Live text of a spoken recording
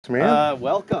Man.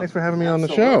 Welcome. Thanks for having me on the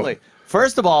Absolutely. show.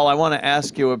 First of all, I want to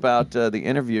ask you about the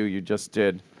interview you just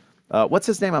did. What's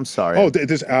his name? I'm sorry. Oh,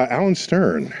 this Alan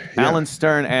Stern. Yeah. Alan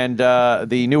Stern and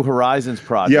the New Horizons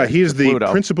project. Yeah, he's the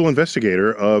Pluto. principal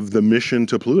investigator of the mission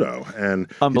to Pluto, and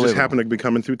he just happened to be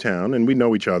coming through town, and we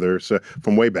know each other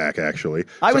from way back, actually.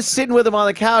 I was sitting with him on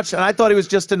the couch, and I thought he was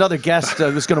just another guest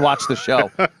who was going to watch the show,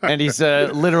 and he's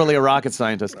literally a rocket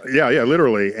scientist. Yeah,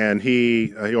 literally, and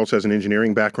he also has an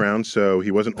engineering background, so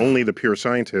he wasn't only the pure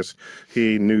scientist,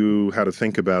 he knew how to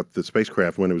think about the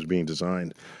spacecraft when it was being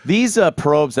designed. These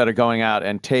probes that are going out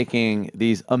and taking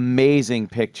these amazing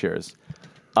pictures.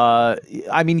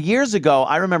 I mean, years ago,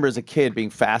 I remember as a kid being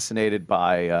fascinated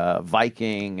by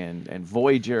Viking and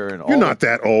Voyager and all. You're not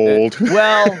that old.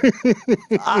 Well,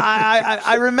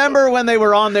 I remember when they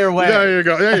were on their way. There you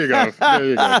go. There you go. There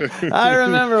you go. I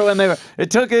remember when they were. It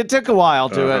took a while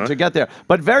to get there,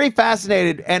 but very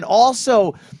fascinated, and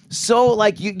also so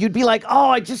like you'd be like, oh,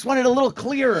 I just want it a little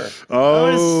clearer. Oh. I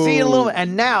want to see it a little.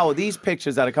 And now these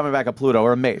pictures that are coming back of Pluto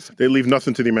are amazing. They leave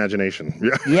nothing to the imagination.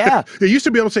 Yeah. Yeah. They used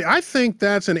to be able to say, I think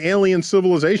that's an alien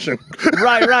civilization.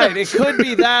 Right. It could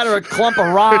be that or a clump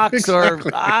of rocks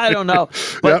Exactly. or I don't know.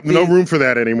 But no room for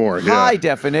that anymore. High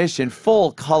definition,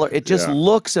 full color. It just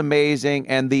looks amazing.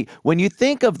 And when you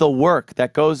think of the work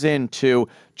that goes into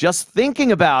just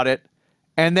thinking about it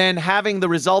and then having the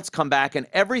results come back and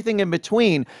everything in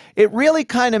between, it really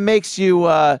kind of makes you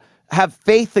have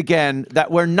faith again that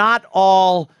we're not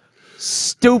all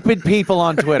stupid people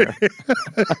on Twitter.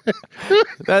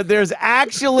 That there's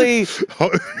actually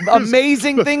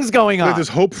amazing things going on. There's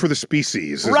hope for the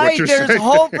species. Right, there's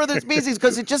hope for the species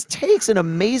because it just takes an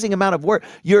amazing amount of work.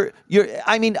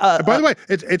 I mean, by the way,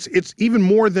 it's even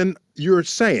more than you're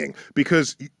saying,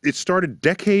 because it started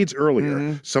decades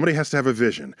earlier. Somebody has to have a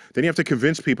vision. Then you have to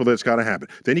convince people that it's got to happen.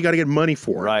 Then you got to get money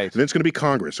for it. Right. Then it's going to be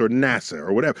Congress or NASA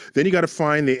or whatever. Then you got to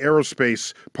find the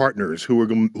aerospace partners who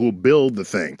will build the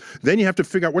thing. Then you have to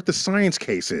figure out what the science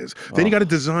case is. Then you got to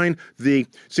design the.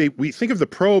 See, we think of the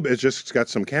probe as just it's got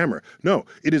some camera. No,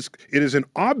 it is an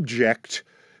object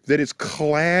that is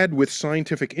clad with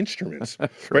scientific instruments.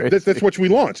 Right? That's what we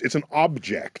launch. It's an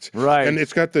object. Right. And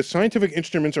it's got the scientific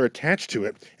instruments are attached to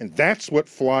it, and that's what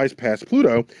flies past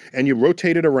Pluto, and you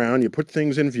rotate it around, you put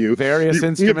things in view. Various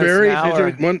instruments You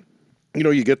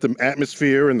get the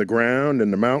atmosphere and the ground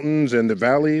and the mountains and the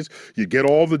valleys, you get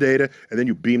all the data, and then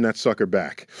you beam that sucker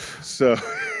back. So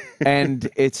and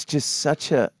it's just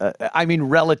such I mean,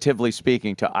 relatively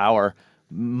speaking to our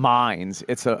minds,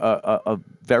 it's a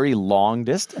very long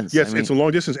distance. Yes, I mean, it's a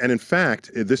long distance, and in fact,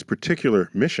 this particular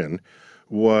mission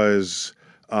was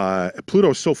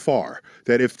Pluto so far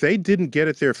that if they didn't get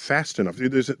it there fast enough,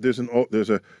 there's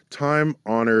a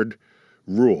time-honored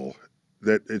rule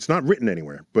that it's not written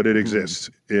anywhere, but it exists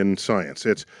in science.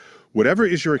 It's whatever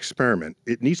is your experiment,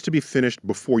 it needs to be finished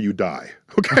before you die.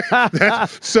 Okay,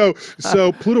 so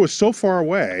Pluto is so far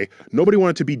away, nobody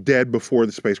wanted to be dead before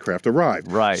the spacecraft arrived.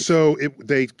 Right. So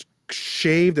they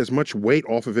shaved as much weight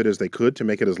off of it as they could to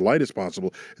make it as light as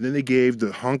possible, and then they gave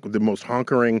the most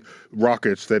honkering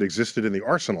rockets that existed in the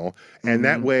arsenal, and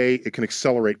that way it can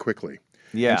accelerate quickly.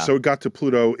 Yeah. And so it got to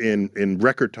Pluto in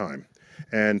record time.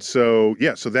 And so,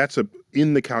 so that's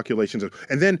in the calculations.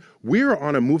 And then we're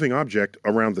on a moving object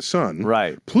around the sun.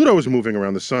 Right. Pluto is moving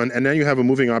around the sun, and now you have a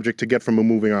moving object to get from a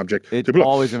moving object to Pluto.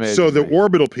 Always amazing. So the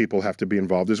orbital people have to be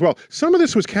involved as well. Some of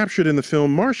this was captured in the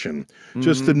film Martian.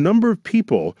 Just the number of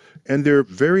people and their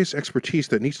various expertise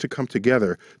that needs to come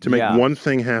together to make one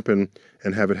thing happen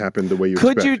and have it happen the way you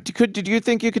expect. Did you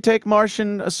think you could take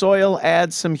Martian soil,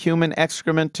 add some human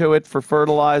excrement to it for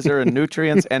fertilizer and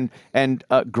nutrients, and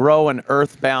grow an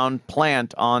earthbound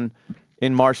plant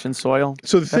in Martian soil?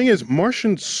 So the thing is,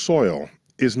 Martian soil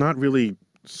is not really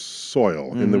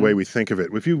soil in the way we think of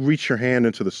it. If you reach your hand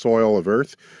into the soil of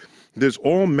Earth, there's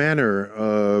all manner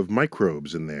of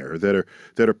microbes in there that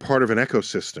are part of an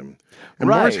ecosystem. And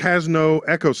Mars has no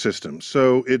ecosystem,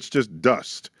 so it's just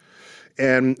dust.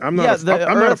 And I'm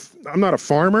not a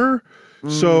farmer,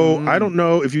 so I don't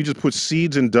know if you just put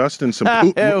seeds and dust and some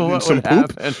poop.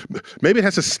 Maybe it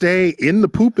has to stay in the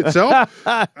poop itself.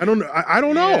 I don't know. I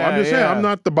don't know. I'm just saying I'm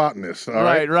not the botanist. All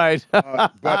right. Right.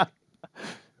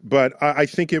 But I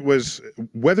think it was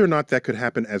whether or not that could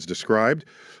happen as described.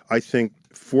 I think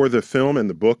for the film and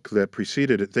the book that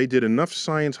preceded it, they did enough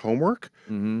science homework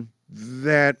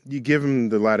that you give them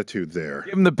the latitude there.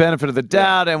 Give them the benefit of the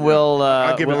doubt, and we'll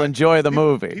enjoy the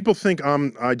movie. People think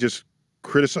I just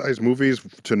criticize movies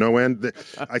to no end.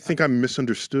 I think I'm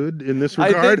misunderstood in this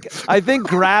regard. I think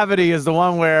Gravity is the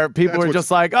one where people are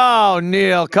just like, oh,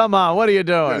 Neil, come on, what are you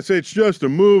doing? It's just a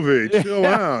movie. Chill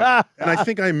out. And I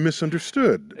think I'm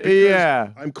misunderstood. Yeah.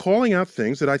 I'm calling out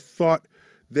things that I thought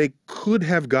they could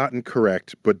have gotten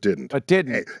correct, but didn't. But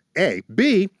didn't. A.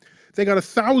 B, they got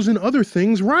 1,000 other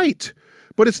things right.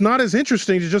 But it's not as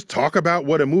interesting to just talk about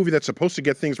what a movie that's supposed to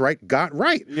get things right got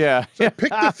right. Yeah. So I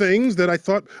picked the things that I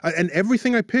thought, and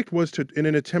everything I picked was in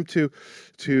an attempt to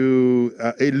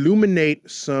illuminate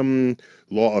some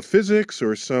law of physics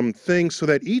or some things, so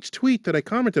that each tweet that I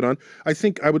commented on, I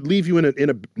think I would leave you in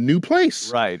a new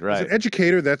place. Right. As an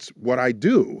educator, that's what I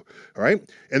do. All right.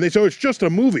 And they say, oh, it's just a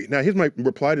movie. Now, here's my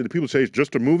reply to the people who say it's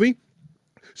just a movie.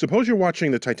 Suppose you're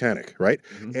watching the Titanic, right?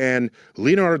 And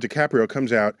Leonardo DiCaprio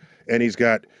comes out and he's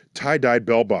got tie-dyed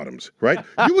bell-bottoms, right?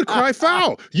 You would cry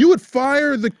foul. You would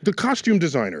fire the costume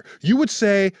designer. You would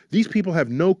say, these people have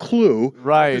no clue.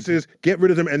 Right. This is, get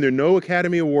rid of them, and there are no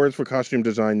Academy Awards for costume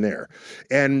design there.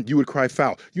 And you would cry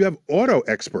foul. You have auto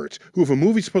experts who, if a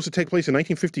movie's supposed to take place in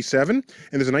 1957 and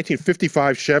there's a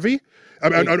 1955 Chevy,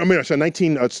 it's a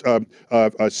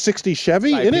 1960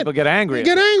 Chevy in it. People get angry. They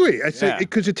get angry. I say,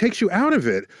 because it takes you out of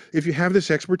it if you have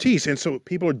this expertise. And so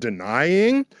people are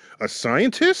denying a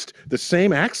scientist the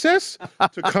same access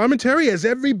to commentary as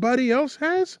everybody else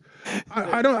has.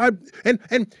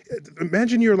 And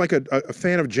imagine you're like a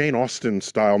fan of Jane Austen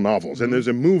style novels, and there's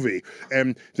a movie,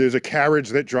 and there's a carriage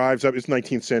that drives up. It's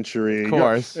 19th century, of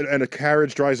course, and a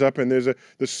carriage drives up, and there's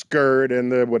the skirt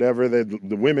and the whatever the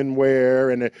women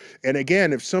wear, and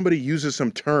again, if somebody uses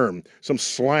some term, some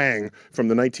slang from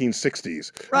the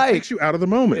 1960s, it takes you out of the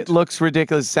moment. It looks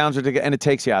ridiculous, sounds ridiculous, and it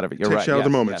takes you out of it. You're right. Takes you out of the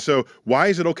moment. So why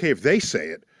is it okay if they say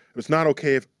it? It's not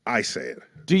okay if I say it.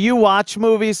 Do you watch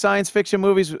movies, science fiction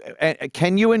movies?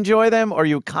 Can you enjoy them, or are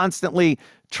you constantly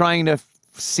trying to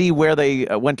see where they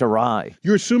went awry?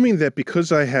 You're assuming that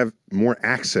because I have more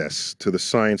access to the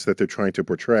science that they're trying to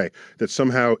portray, that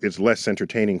somehow it's less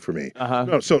entertaining for me.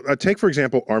 No, so take, for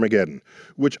example, Armageddon,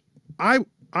 which I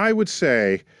would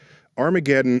say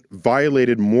Armageddon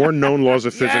violated more known laws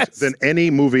of physics than any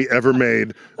movie ever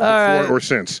made before or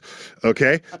since.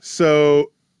 Okay?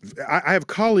 So I have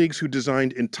colleagues who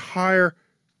designed entire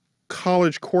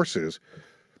college courses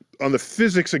on the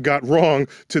physics it got wrong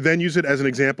to then use it as an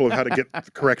example of how to get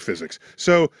correct physics.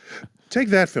 So take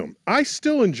that film. I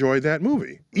still enjoyed that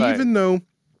movie, even though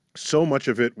so much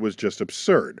of it was just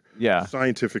absurd. Yeah.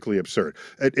 Scientifically absurd.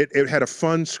 It had a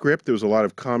fun script. There was a lot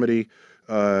of comedy.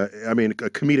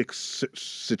 Comedic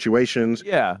situations.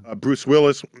 Yeah. Bruce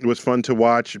Willis was fun to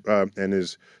watch, and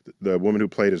the woman who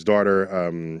played his daughter,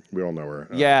 we all know her.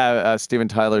 Steven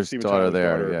Tyler's daughter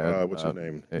there. Yeah. What's her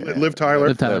name? Liv Tyler.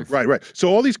 Liv Tyler. Right. So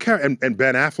all these characters, and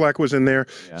Ben Affleck was in there.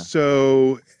 Yeah.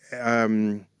 So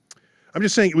I'm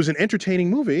just saying it was an entertaining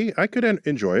movie. I could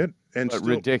enjoy it. But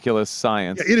ridiculous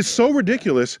science. Yeah, it is so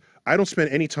ridiculous. I don't spend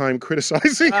any time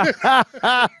criticizing it.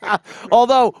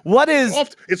 Although, what is...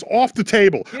 It's off the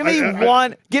table.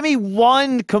 Give me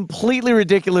one completely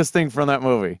ridiculous thing from that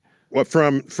movie. What,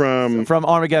 from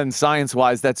Armageddon,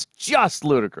 science-wise, that's just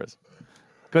ludicrous.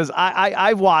 Because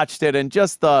I watched it, and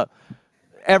just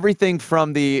everything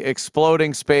from the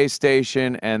exploding space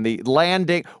station and the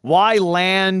landing. Why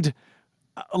land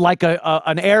like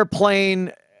an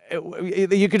airplane?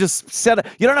 You could just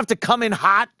you don't have to come in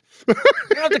hot. You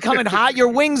don't have to come in hot. Your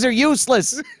wings are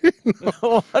useless.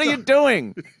 What are you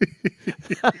doing?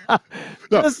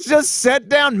 Just set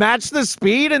down, match the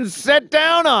speed, and set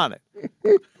down on it.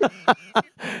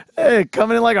 Hey,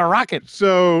 coming in like a rocket.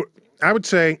 So I would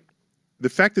say the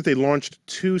fact that they launched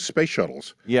 2 space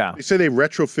shuttles. Yeah. They say they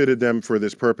retrofitted them for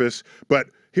this purpose. But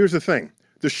here's the thing.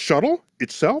 The shuttle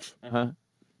itself,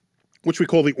 which we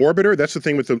call the orbiter, that's the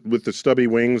thing with the stubby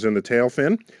wings and the tail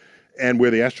fin, and where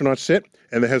the astronauts sit,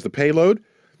 and that has the payload,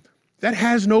 that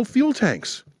has no fuel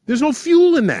tanks. There's no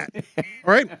fuel in that. All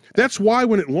right? That's why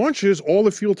when it launches, all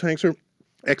the fuel tanks are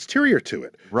exterior to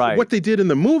it. Right. So what they did in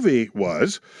the movie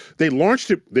was they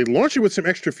launched it with some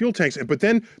extra fuel tanks, but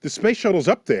then the space shuttle's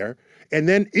up there, and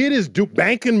then it is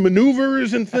banking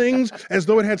maneuvers and things as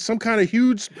though it had some kind of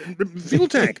huge fuel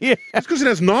tank. Yeah. Just because it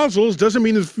has nozzles doesn't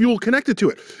mean there's fuel connected to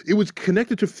it. It was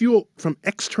connected to fuel from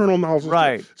external nozzles.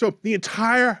 Right. So the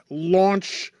entire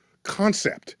launch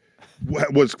concept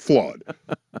was flawed.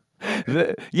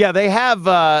 Yeah, they have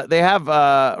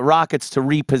rockets to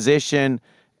reposition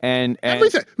and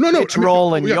everything.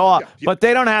 roll and yaw, but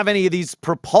they don't have any of these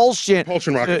propulsion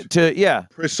rockets.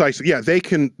 Precisely. Yeah, they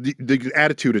can the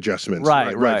attitude adjustments.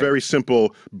 Right. Very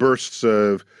simple bursts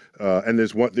of and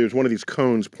there's one of these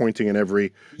cones pointing in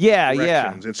every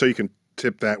direction. And so you can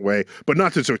tip that way, but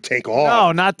not to sort of take off.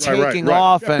 No, not taking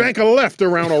off. Yeah, And bank a left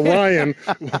around Orion.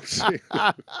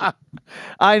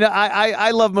 I know.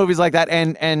 I love movies like that,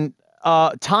 and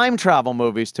time travel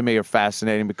movies to me are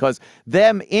fascinating because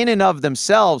them in and of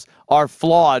themselves are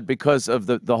flawed because of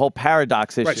the whole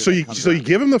paradox issue. Right. So you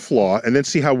give them the flaw and then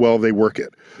see how well they work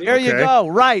it. There you go.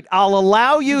 Right. I'll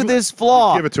allow you this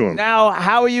flaw. Give it to them. Now,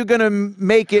 how are you going to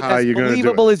make it as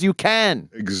believable as you can?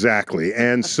 Exactly.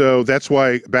 And so that's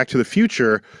why Back to the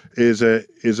Future is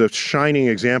a shining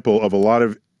example of a lot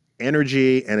of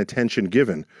energy and attention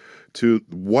given to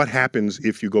what happens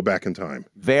if you go back in time.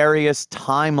 Various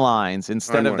timelines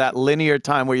instead of that linear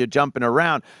time where you're jumping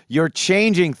around. You're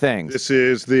changing things. This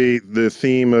is the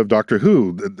theme of Doctor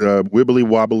Who, the wibbly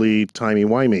wobbly timey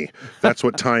wimey. That's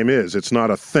what time is. It's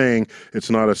not a thing. It's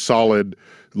not a solid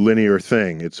linear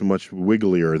thing. It's much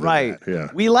wigglier than that. Yeah.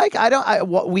 We like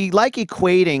we like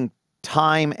equating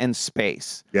time and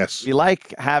space. Yes. We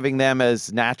like having them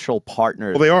as natural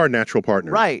partners. Well, they are natural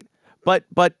partners. Right.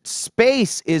 But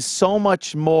space is so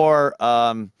much more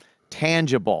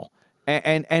tangible,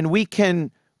 and we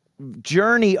can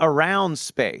journey around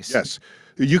space. Yes,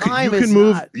 you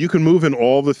can move in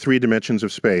all the 3 dimensions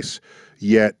of space,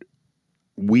 yet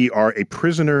we are a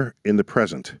prisoner in the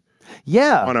present.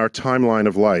 Yeah, on our timeline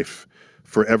of life,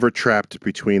 forever trapped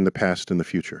between the past and the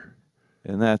future.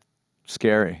 Isn't that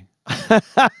scary?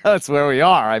 That's where we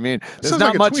are. I mean, there's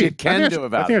not much you can do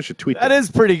about it. I think I should tweet that. That is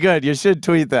pretty good. You should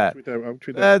tweet that. I'll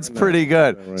tweet that That's right pretty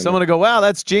now. good. Someone will go, wow,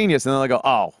 that's genius. And then they'll go,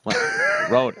 oh, well, I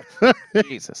wrote it.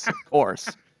 Jesus, of course.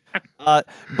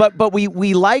 But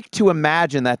we like to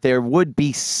imagine that there would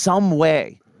be some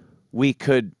way we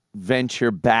could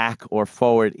venture back or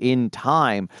forward in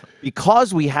time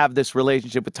because we have this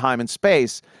relationship with time and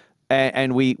space,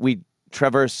 and we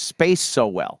traverse space so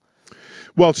well.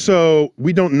 Well, so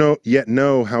we don't yet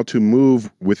know how to move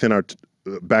within our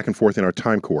back and forth in our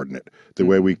time coordinate the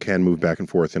way we can move back and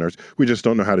forth in ours. We just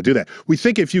don't know how to do that. We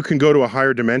think if you can go to a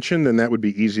higher dimension, then that would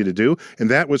be easy to do, and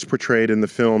that was portrayed in the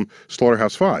film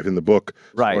Slaughterhouse-Five, in the book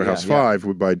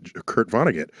Slaughterhouse-Five by Kurt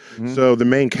Vonnegut. So the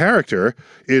main character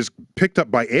is picked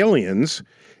up by aliens,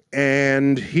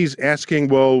 and he's asking,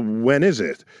 well, when is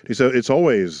it? He said, it's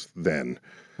always then.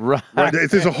 Right.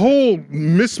 There's a whole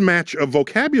mismatch of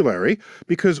vocabulary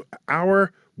because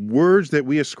our words that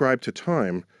we ascribe to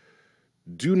time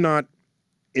do not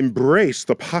embrace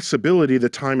the possibility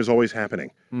that time is always happening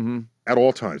at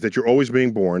all times, that you're always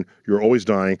being born, you're always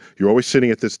dying, you're always sitting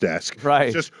at this desk.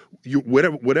 Right. It's just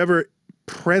whatever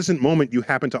present moment you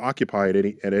happen to occupy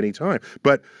at any time.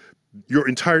 But your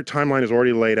entire timeline is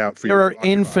already laid out for you. There are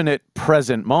infinite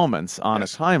present moments on a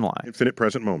timeline. Infinite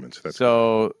present moments. That's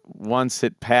so once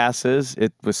it passes,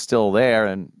 it was still there,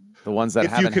 and the ones that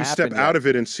haven't happened if you can step out of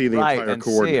it and see the entire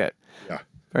coordinate. See it. Yeah.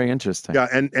 Very interesting. Yeah,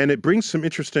 and it brings some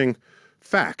interesting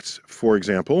facts. For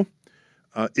example,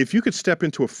 if you could step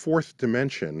into a 4th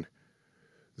dimension,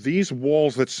 these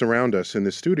walls that surround us in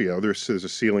the studio, there's a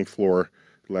ceiling, floor,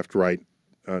 left, right,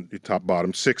 top,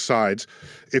 bottom, 6 sides.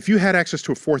 If you had access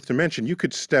to a 4th dimension, you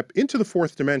could step into the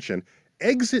 4th dimension,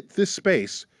 exit this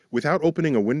space without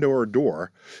opening a window or a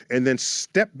door, and then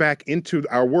step back into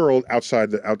our world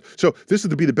outside the So this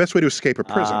would be the best way to escape a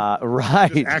prison.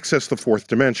 Right. Just access the 4th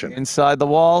dimension. Inside the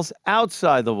walls,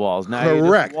 outside the walls. Now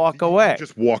Correct. You just walk away.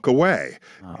 Just walk away.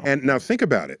 Oh. And now think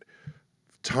about it.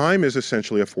 Time is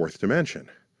essentially a 4th dimension.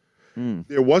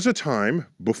 There was a time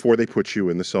before they put you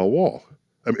in the cell wall.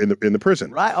 In the prison.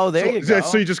 Right. Oh, there you go.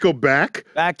 So you just go back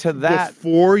to that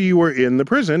before you were in the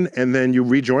prison, and then you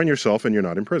rejoin yourself, and you're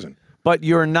not in prison. But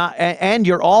you're not, and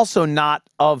you're also not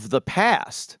of the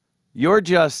past. You're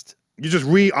just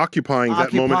reoccupying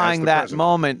that moment. Occupying that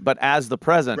moment, but as the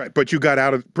present. Right. But you got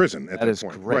out of prison at that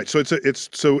point. Great. Right. So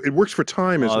so it works for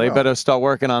time as well. They better start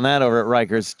working on that over at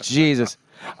Rikers. Jesus.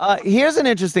 Here's an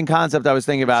interesting concept I was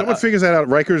thinking about. Someone figures that out at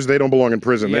Rikers, they don't belong in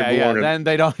prison. Yeah, they belong then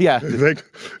they don't, give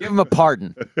them a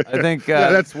pardon. I think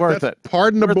that's worth it.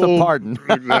 Pardonable. Worth a pardon.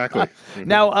 Exactly.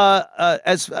 Now,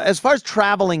 as far as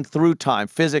traveling through time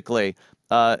physically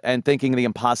and thinking the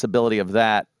impossibility of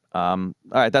that, all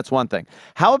right, that's one thing.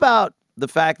 How about the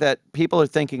fact that people are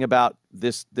thinking about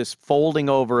this folding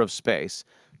over of space,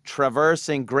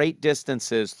 traversing great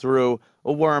distances through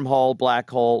a wormhole, black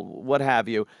hole, what have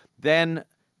you, then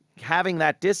having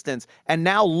that distance, and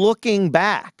now looking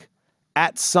back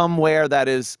at somewhere that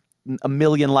is a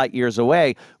million light years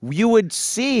away, you would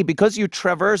see, because you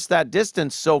traverse that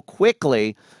distance so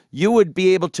quickly, you would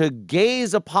be able to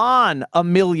gaze upon a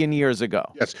million years ago.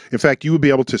 Yes. In fact, you would be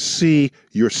able to see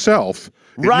yourself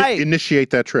initiate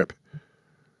that trip.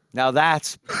 Now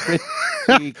that's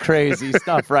pretty crazy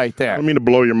stuff right I there. don't mean to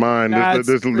blow your mind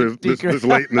this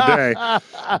late in the day,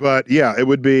 but yeah, it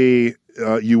would be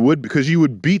because you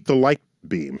would beat the light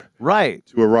beam Right.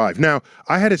 to arrive. Now,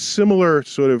 I had a similar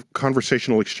sort of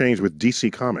conversational exchange with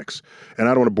DC Comics, and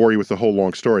I don't want to bore you with the whole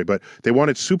long story, but they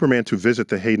wanted Superman to visit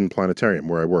the Hayden Planetarium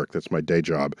where I work. That's my day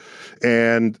job.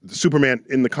 And Superman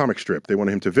in the comic strip, they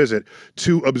wanted him to visit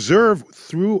to observe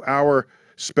through our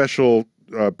special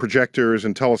projectors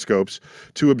and telescopes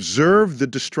to observe the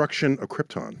destruction of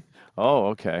Krypton. Oh,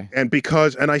 okay. And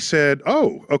I said,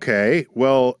 oh, okay,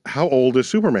 well, how old is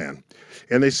Superman?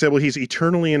 And they said, well, he's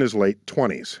eternally in his late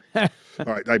 20s. All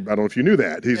right, I don't know if you knew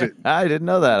that. I didn't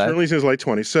know that. Eternally in his late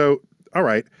 20s. So, all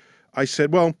right, I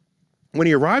said, well, when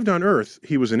he arrived on Earth,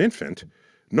 he was an infant,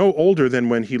 no older than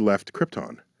when he left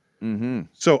Krypton. Mm-hmm.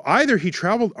 So either he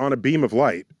traveled on a beam of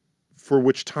light, for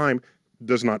which time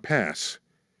does not pass.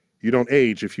 You don't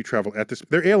age if you travel at this.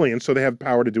 They're aliens, so they have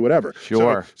power to do whatever.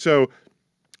 Sure. So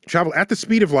travel at the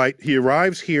speed of light. He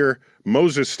arrives here,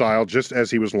 Moses style, just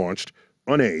as he was launched,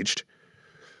 unaged.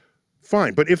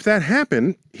 Fine. But if that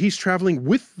happened, he's traveling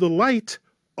with the light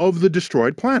of the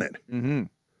destroyed planet. Mm-hmm.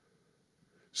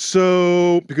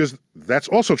 So, because that's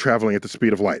also traveling at the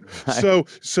speed of light. Right.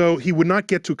 So he would not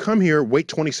get to come here, wait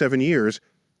 27 years,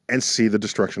 and see the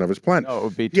destruction of his planet. No, it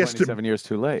would be 27 years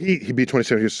too late. He'd be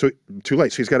 27 years too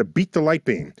late. So he's got to beat the light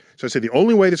beam. So I said the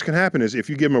only way this can happen is if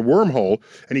you give him a wormhole,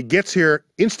 and he gets here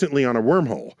instantly on a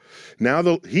wormhole.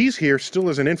 Now he's here still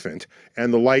as an infant,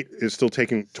 and the light is still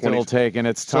taking 20. Still taking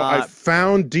its time. So I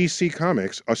found DC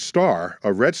Comics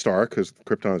a red star, because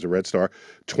Krypton is a red star,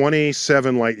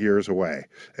 27 light years away.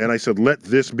 And I said, let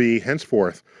this be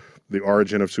henceforth the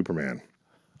origin of Superman.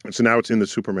 And so now it's in the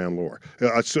Superman lore.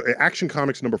 So Action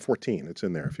Comics number 14. It's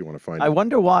in there if you want to find it. I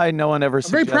wonder why no one ever. I'm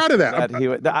very proud of that. That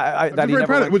he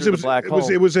never went through the black hole.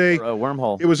 It was a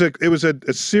wormhole. It was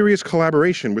a serious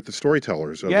collaboration with the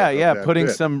storytellers. Putting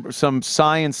some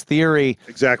science theory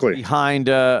behind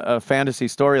a fantasy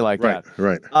story like that.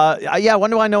 Right. I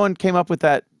wonder why no one came up with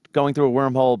that going through a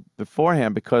wormhole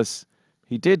beforehand, because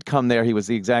he did come there. He was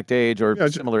the exact age or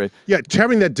similar age. Yeah,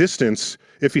 having that distance.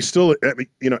 If he's still,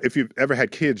 if you've ever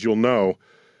had kids, you'll know.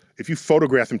 If you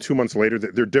photograph them 2 months later,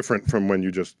 they're different from when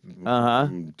you just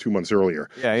 2 months earlier.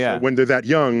 Yeah. So when they're that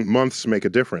young, months make a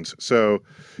difference. So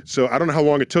I don't know how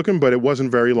long it took him, but it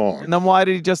wasn't very long. And then why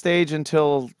did he just age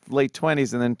until late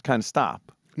 20s and then kind of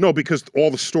stop? No, because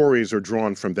all the stories are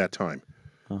drawn from that time.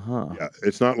 Yeah,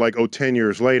 it's not like 10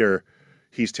 years later,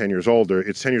 he's 10 years older.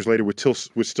 It's 10 years later,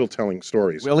 we're still telling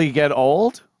stories. Will he get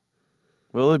old?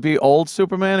 Will it be old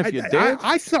Superman if you did?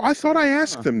 I thought I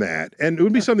asked them that, and it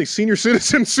would be something senior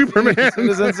citizen Superman.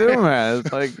 Citizen Superman.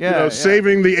 It's like,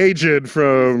 saving the aged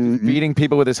from beating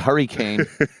people with his hurricane.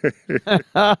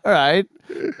 All right,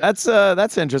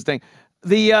 that's interesting.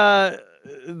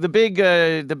 The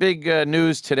big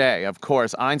news today, of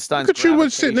course, Einstein's. Look at you,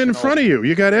 what's sitting in front of you.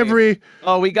 You got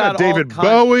we got David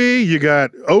Bowie. You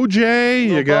got OJ.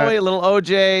 You got Bowie, little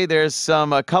OJ. There's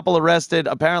a couple arrested,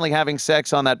 apparently having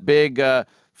sex on that big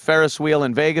Ferris wheel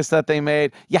in Vegas that they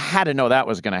made. You had to know that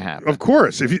was going to happen. Of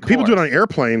course, people do it on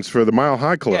airplanes for the Mile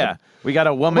High Club. Yeah, we got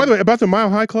a woman. By the way, about the Mile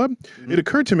High Club, it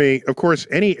occurred to me. Of course,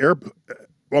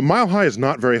 well, Mile High is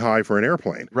not very high for an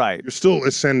airplane. Right. You're still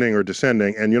ascending or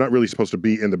descending, and you're not really supposed to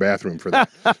be in the bathroom for that.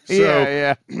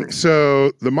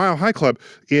 So the Mile High Club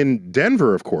in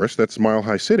Denver, of course, that's Mile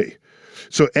High City.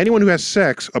 So anyone who has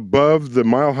sex above the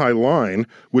Mile High line,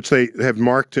 which they have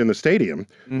marked in the stadium,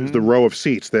 is the row of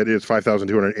seats that is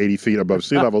 5,280 feet above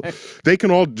sea level, they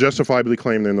can all justifiably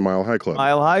claim they're in the Mile High Club.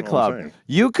 Mile High Club.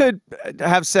 You could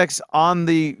have sex at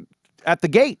the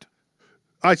gate.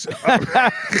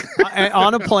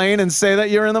 On a plane and say that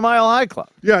you're in the Mile High Club.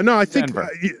 Yeah, no, I think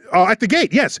at the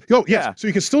gate, yes. Yes. Yeah. So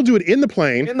you can still do it in the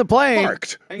plane. In the plane.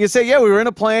 Parked. And you say, we were in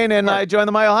a plane and I joined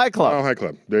the Mile High Club. Mile High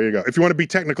Club. There you go. If you want to be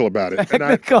technical about it.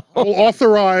 Technical. And I will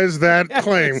authorize that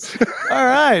claim. All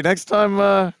right. Next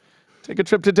time, take a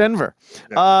trip to Denver.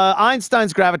 Yeah.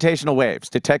 Einstein's gravitational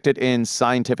waves detected in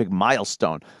scientific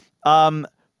milestone.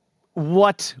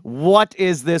 What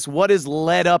is this? What has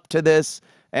led up to this?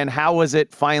 And how was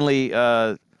it finally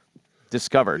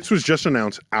discovered? This was just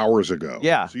announced hours ago.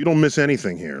 Yeah. So you don't miss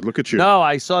anything here. Look at you. No,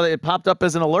 I saw that it popped up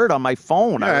as an alert on my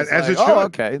phone. Yeah, as it should. Oh,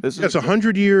 okay. It's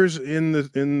 100 years in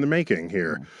the making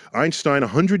here. Einstein,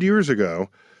 100 years ago,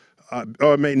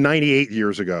 98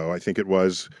 years ago, I think it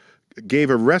was, gave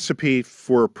a recipe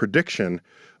for a prediction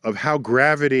of how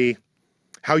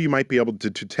you might be able to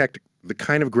detect the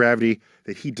kind of gravity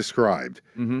that he described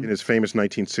in his famous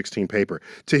 1916 paper.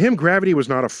 To him, gravity was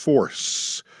not a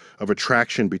force of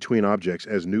attraction between objects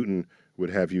as Newton would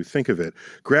have you think of it.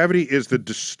 Gravity is the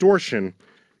distortion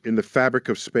in the fabric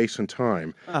of space and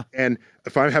time. And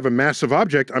if I have a massive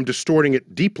object, I'm distorting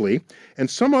it deeply, and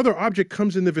some other object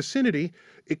comes in the vicinity,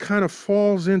 it kind of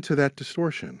falls into that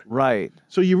distortion. Right.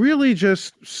 So you're really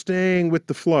just staying with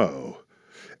the flow.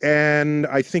 And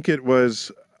I think it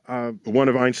was one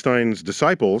of Einstein's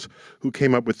disciples who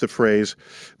came up with the phrase,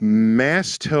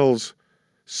 mass tells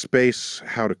space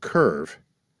how to curve.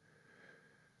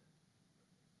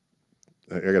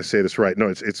 I got to say this right. No,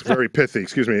 it's very pithy.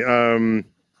 Excuse me.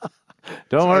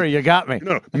 Don't worry, you got me.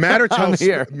 No, matter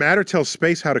tells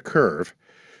space how to curve.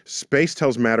 Space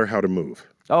tells matter how to move.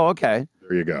 Oh, okay.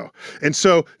 There you go. And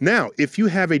so now, if you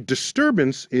have a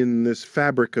disturbance in this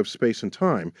fabric of space and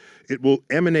time, it will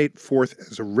emanate forth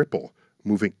as a ripple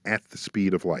moving at the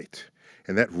speed of light.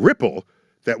 And that ripple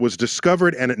that was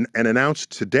discovered and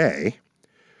announced today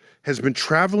has been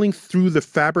traveling through the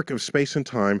fabric of space and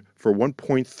time for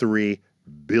 1.3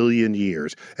 billion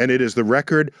years. And it is the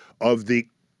record of the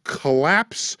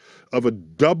collapse of a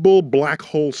double black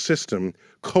hole system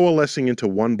coalescing into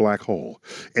one black hole.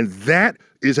 And that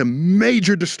is a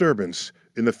major disturbance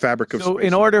in the fabric of space. So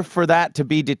in order for that to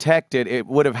be detected, it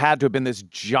would have had to have been this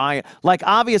giant, like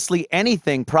obviously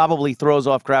anything probably throws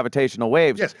off gravitational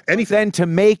waves. Yes, anything. Then to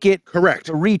make it correct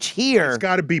to reach here, it's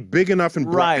got to be big enough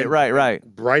and bright,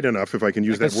 bright enough, if I can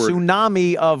use like that word. A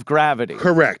tsunami of gravity.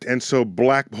 Correct. And so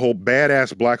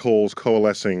badass black holes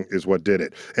coalescing is what did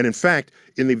it. And in fact,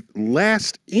 in the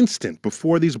last instant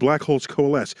before these black holes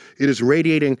coalesce, it is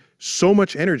radiating so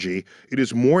much energy. It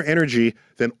is more energy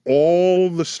than all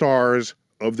the stars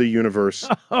of the universe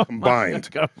combined.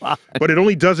 But it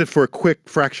only does it for a quick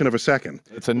fraction of a second.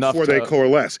 It's enough before they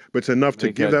coalesce. But it's enough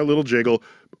to give that little jiggle,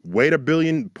 wait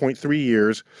 1.3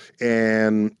 years,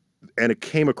 and it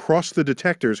came across the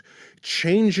detectors,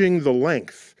 changing the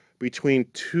length between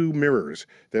two mirrors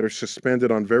that are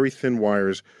suspended on very thin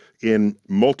wires in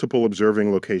multiple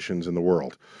observing locations in the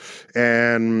world.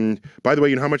 And by the way,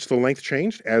 you know how much the length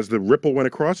changed as the ripple went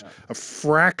across? A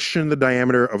fraction the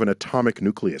diameter of an atomic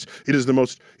nucleus. It is the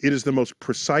most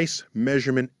precise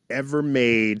measurement ever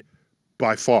made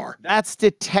by far. That's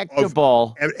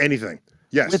detectable. Anything.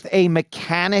 Yes. With a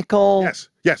mechanical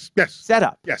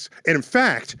setup. Yes. And in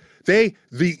fact, the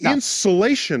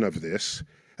insulation of this,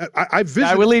 I visited.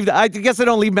 I would leave. I guess I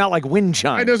don't leave them out like wind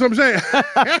chimes. That's what I'm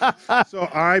saying. So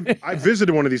I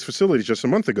visited one of these facilities just a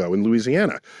month ago in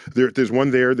Louisiana. There's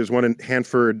one there. There's one in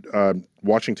Hanford,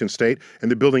 Washington State, and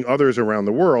they're building others around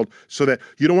the world so that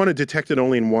you don't want to detect it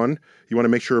only in one. You want to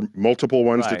make sure multiple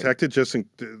ones detected. Just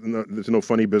there's no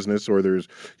funny business, or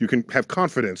you can have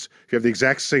confidence if you have the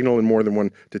exact signal in more than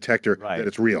one detector that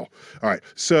it's real. All right.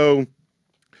 So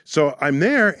I'm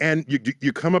there, and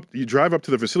you drive up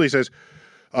to the facility. It says,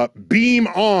 beam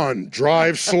on,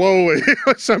 drive slowly,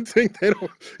 or something.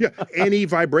 Any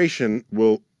vibration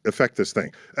will affect this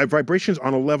thing. Vibrations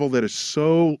on a level that is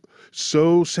so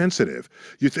sensitive.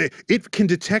 It can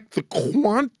detect the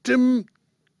quantum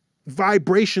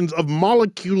vibrations of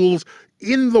molecules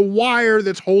in the wire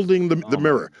that's holding the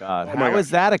mirror. God. How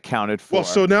is that accounted for? Well,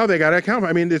 so now they got to account for.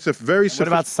 I mean, it's a very. What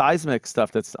about seismic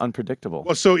stuff that's unpredictable?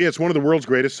 Well, so it's one of the world's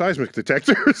greatest seismic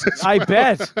detectors. I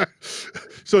bet.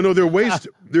 So no, there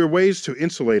are ways to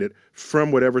insulate it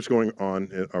from whatever's going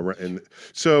on around.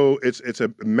 So it's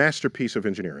a masterpiece of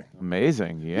engineering.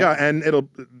 Amazing. Yeah, and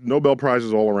Nobel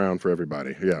Prizes all around for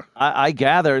everybody. Yeah. I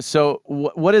gather. So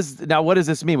what does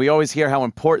this mean? We always hear how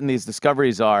important these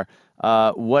discoveries are.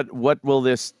 What will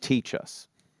this teach us?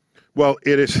 Well,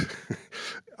 it is.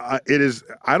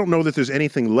 I don't know that there's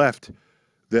anything left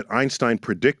that Einstein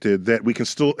predicted that we can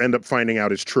still end up finding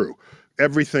out is true.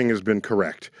 Everything has been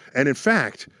correct. And in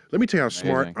fact, let me tell you how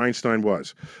smart Einstein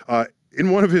was.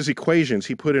 In one of his equations,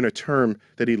 he put in a term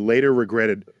that he later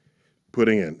regretted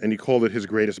putting in, and he called it his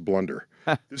greatest blunder.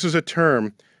 This is a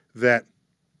term that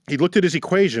he looked at his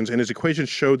equations, and his equations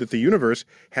showed that the universe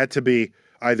had to be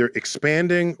either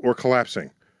expanding or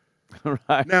collapsing.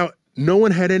 Right. Now, no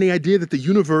one had any idea that the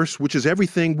universe, which is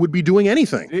everything, would be doing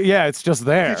anything. Yeah, it's just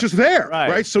there. It's just there,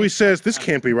 right? So he says, this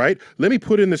can't be right. Let me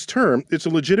put in this term. It's a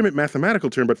legitimate mathematical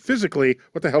term, but physically,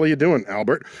 what the hell are you doing,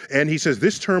 Albert? And he says,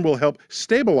 this term will help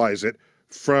stabilize it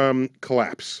from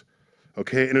collapse.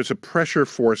 Okay, and it's a pressure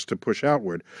force to push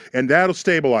outward, and that'll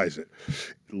stabilize it.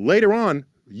 Later on,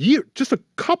 just a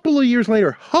couple of years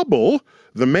later, Hubble,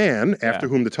 the man after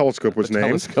whom the telescope was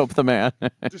named, the man,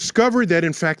 discovered that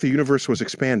in fact the universe was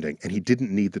expanding, and he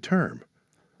didn't need the term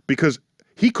because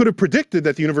he could have predicted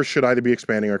that the universe should either be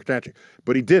expanding or contracting,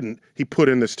 but he didn't. He put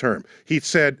in this term. He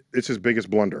said it's his biggest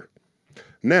blunder.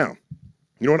 Now,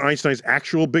 you know what Einstein's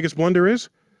actual biggest blunder is?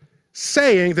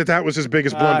 saying that that was his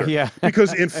biggest blunder. Yeah.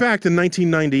 Because in fact, in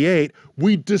 1998,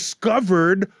 we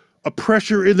discovered a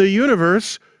pressure in the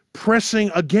universe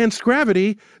pressing against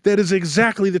gravity that is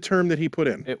exactly the term that he put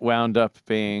in. It wound up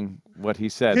being what he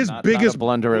said. His not biggest a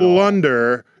blunder at all.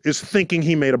 blunder is thinking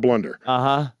he made a blunder.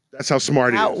 That's how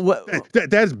smart he is.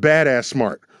 That's badass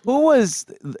smart. Who was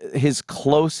his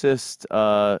closest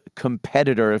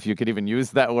competitor, if you could even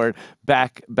use that word,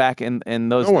 back in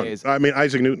those days? I mean,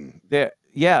 Isaac Newton.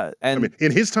 Yeah, and I mean,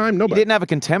 in his time, nobody. He didn't have a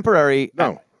contemporary.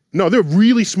 No, they're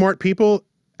really smart people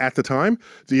at the time.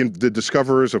 The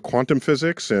discoverers of quantum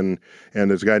physics and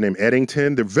there's a guy named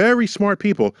Eddington. They're very smart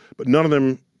people, but none of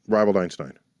them rivaled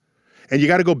Einstein. And you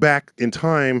got to go back in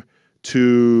time to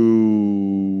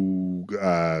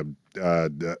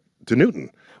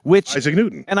Newton. Isaac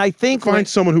Newton. And I think find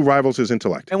someone who rivals his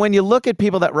intellect. And when you look at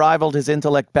people that rivaled his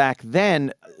intellect back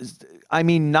then, I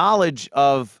mean, knowledge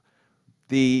of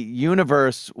the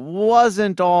universe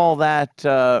wasn't all that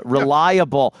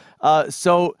reliable.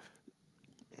 So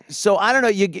I don't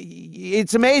know.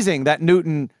 It's amazing that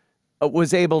Newton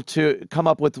was able to come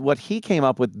up with what he came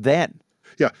up with then.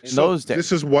 Yeah, in those days.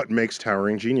 This is what makes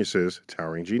towering geniuses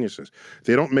towering geniuses.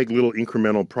 They don't make little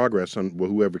incremental progress on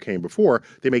whoever came before.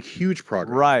 They make huge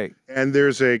progress. Right. And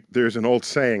there's an old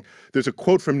saying. There's a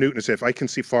quote from Newton that says, "If I can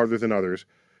see farther than others,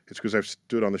 it's because I've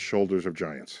stood on the shoulders of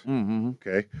giants."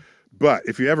 Okay. But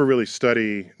if you ever really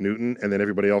study Newton and then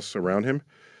everybody else around him,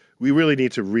 we really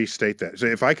need to restate that. So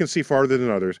if I can see farther than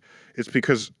others, it's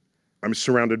because I'm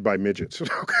surrounded by midgets.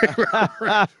 Okay.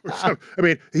 I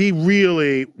mean, he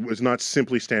really was not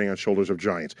simply standing on shoulders of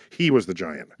giants. He was the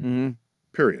giant.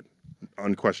 Period.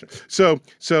 Unquestioned. So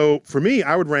for me,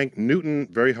 I would rank Newton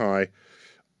very high,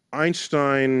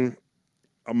 Einstein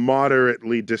a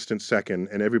moderately distant second,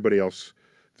 and everybody else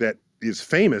that is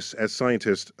famous as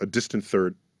scientists a distant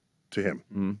third to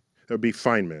him. That would be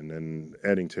Feynman and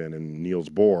Eddington and Niels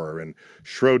Bohr and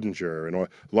Schrodinger and a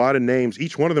lot of names.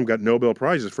 Each one of them got Nobel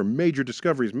Prizes for major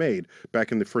discoveries made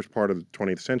back in the first part of the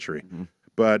 20th century.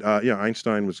 But yeah,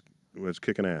 Einstein was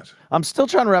kicking ass. I'm still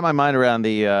trying to wrap my mind around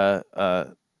the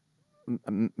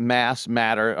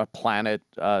matter, a planet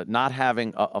not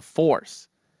having a force,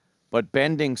 but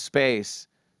bending space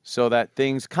so that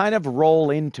things kind of roll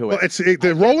into it. Well,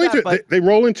 they roll into it. They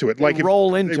roll into it. Like they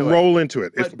roll into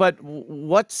it. But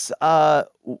what's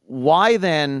why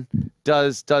then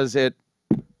does it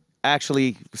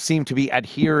actually seem to be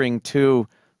adhering to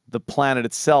the planet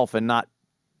itself and not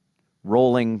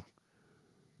rolling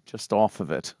just off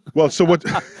of it? Well, so what?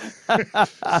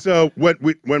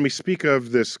 When we speak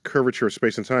of this curvature of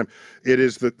space and time, it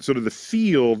is the sort of the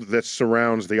field that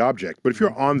surrounds the object. But if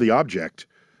you're on the object,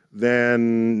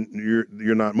 then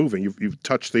you're not moving. You've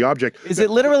touched the object. Is it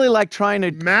literally like trying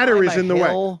to matter is in the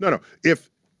way? No.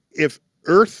 If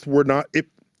Earth were not in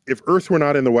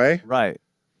the way, right?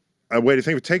 A way to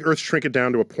think of it, take Earth, shrink it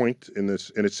down to a point in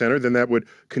its center, then that would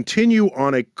continue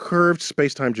on a curved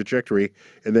space-time trajectory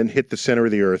and then hit the center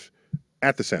of the Earth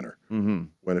at the center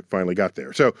when it finally got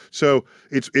there. So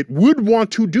it would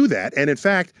want to do that, and in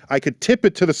fact, I could tip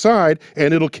it to the side,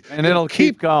 and it'll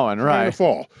keep going, right? To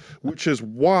fall, which is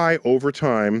why over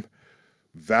time,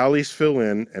 valleys fill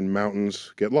in and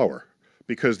mountains get lower,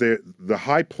 because the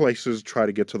high places try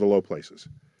to get to the low places.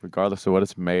 Regardless of what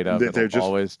it's made of, they're just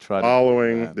always try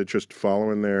following. They're just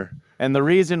following there. And the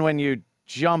reason when you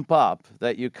jump up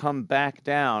that you come back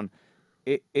down,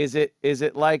 is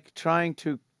it like trying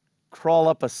to crawl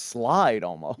up a slide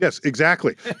almost? Yes,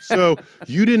 exactly. So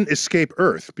you didn't escape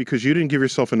Earth because you didn't give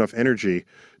yourself enough energy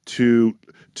to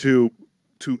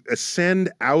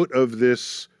ascend out of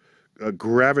this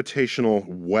gravitational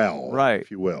well, right,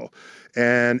 if you will.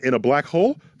 And in a black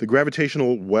hole, the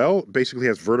gravitational well basically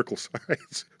has vertical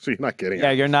sides, so you're not getting out.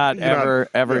 Yeah, you're not ever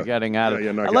getting out of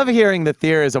it. I love hearing the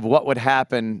theories of what would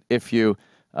happen if you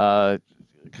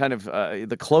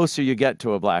the closer you get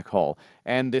to a black hole,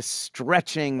 and this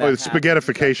stretching. The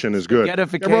spaghettification is good. I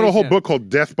wrote a whole book called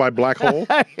 "Death by Black Hole."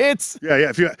 Yeah.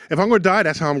 If I'm going to die,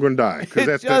 that's how I'm going to die, because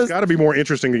that's got to be more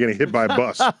interesting than getting hit by a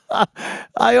bus.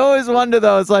 I always wonder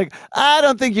though. It's like I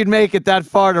don't think you'd make it that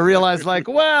far to realize, like,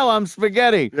 well, I'm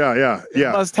spaghetti. Yeah.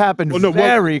 It must happen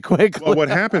very quickly. Well, what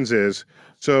happens is,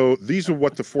 so these are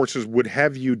what the forces would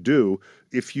have you do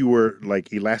if you were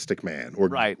like Elastic Man or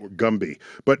Gumby.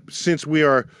 But since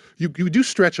you do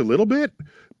stretch a little bit,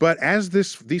 but as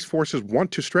these forces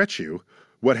want to stretch you,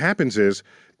 what happens is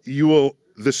the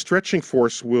stretching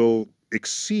force will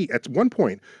exceed, at one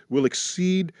point, will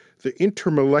exceed the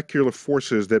intermolecular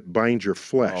forces that bind your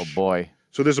flesh. Oh boy.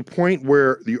 So there's a point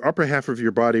where the upper half of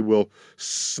your body will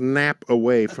snap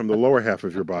away from the lower half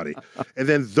of your body. And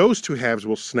then those two halves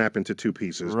will snap into two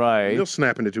pieces. Right. They'll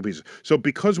snap into two pieces. So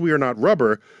because we are not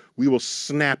rubber, we will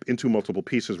snap into multiple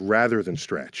pieces rather than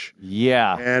stretch.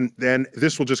 Yeah. And then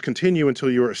this will just continue until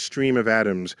you're a stream of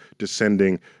atoms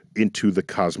descending into the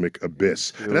cosmic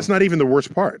abyss. And that's not even the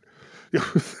worst part.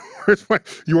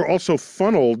 You are also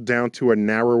funneled down to a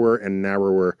narrower and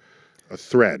narrower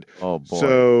thread. Oh,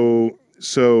 boy.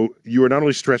 So you are not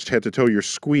only stretched head to toe, you're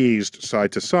squeezed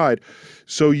side to side.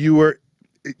 So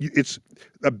it's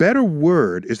a better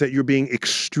word is that you're being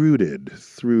extruded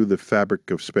through the fabric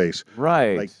of space.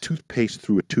 Right. Like toothpaste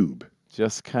through a tube.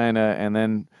 Just kind of, and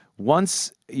then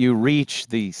once you reach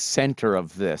the center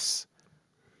of this,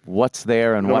 what's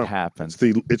there and what happens?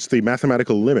 It's the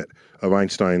mathematical limit of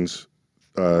Einstein's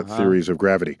theories of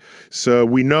gravity. So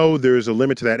we know there's a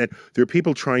limit to that. And there are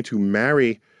people trying to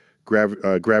marry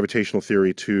gravitational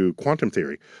theory to quantum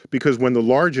theory, because when the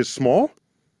large is small,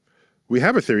 we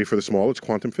have a theory for the small. It's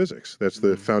quantum physics. That's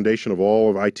the foundation of all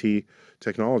of IT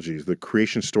technologies. The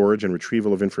creation, storage, and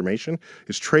retrieval of information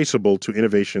is traceable to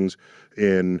innovations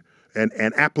in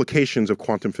and applications of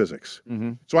quantum physics.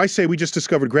 So I say we just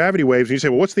discovered gravity waves, and you say,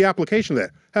 well, what's the application of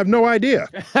that? I have no idea.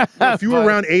 Well, if you were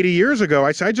around 80 years ago,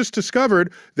 I say, I just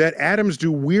discovered that atoms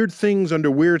do weird things under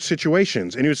weird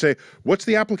situations. And you would say, what's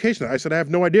the application? I said, I have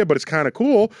no idea, but it's kind of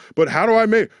cool. But how do I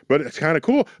make it? But it's kind of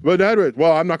cool. But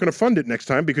well, I'm not going to fund it next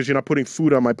time because you're not putting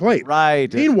food on my plate.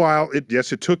 Right. Meanwhile,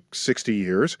 yes, it took 60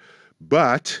 years,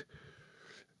 but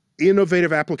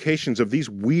innovative applications of these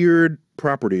weird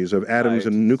properties of atoms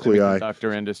and nuclei.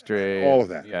 Semiconductor industry. All of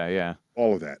that. Yeah.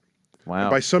 All of that. Wow.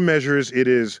 And by some measures, it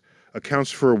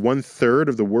accounts for 1/3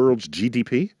 of the world's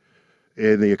GDP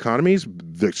in the economies,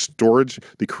 the storage,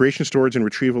 the creation, storage, and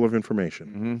retrieval of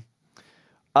information.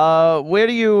 Where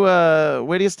do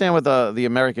you stand with the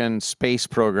American space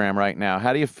program right now?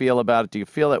 How do you feel about it? Do you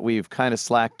feel that we've kind of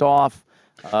slacked off?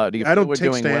 Do you feel we're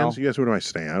doing stands. well? Yes, where do I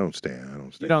stand? I don't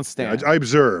stand. You don't stand. I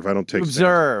observe. I don't take stands.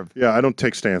 Observe. Yeah, I don't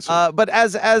take stances. But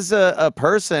as a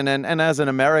person and as an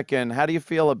American, how do you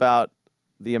feel about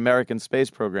the American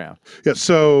space program? Yeah,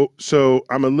 so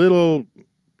I'm a little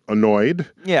annoyed.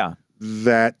 Yeah.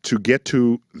 That to get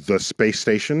to the space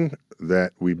station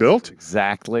that we built,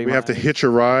 exactly, we have to hitch a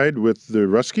ride with the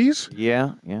Ruskies.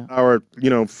 Yeah. Our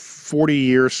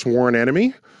 40-year sworn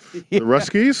enemy. The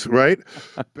Ruskies, right?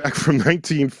 Back from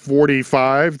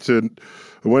 1945 to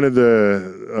when did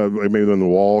maybe when the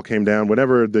wall came down,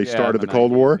 whenever they started the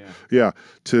Cold War, to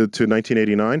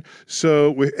 1989.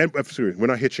 So we're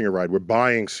not hitching a ride; we're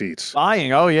buying seats.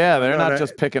 Buying? Oh yeah, they're not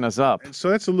just picking us up. So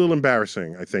that's a little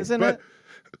embarrassing, I think. Isn't it?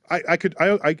 I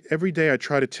every day I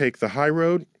try to take the high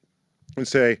road and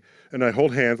say, and I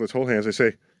hold hands. Let's hold hands. I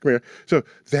say, come here. So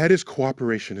that is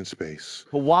cooperation in space.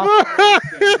 That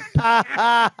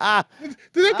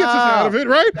gets us out of it,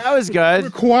 right? That was good. We're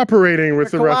cooperating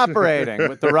with the Russians. Cooperating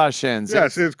with the Russians.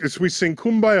 Yes, we sing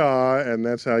Kumbaya, and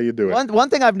that's how you do it. One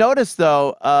thing I've noticed,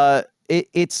 though,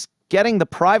 it's getting the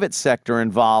private sector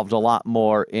involved a lot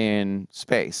more in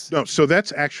space. No, so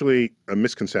that's actually a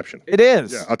misconception. It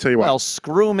is. Yeah, I'll tell you what. Well,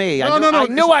 screw me. No, I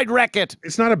knew I'd wreck it.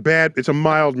 It's not it's a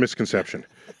mild misconception.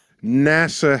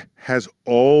 NASA has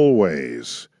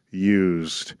always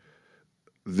used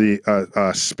the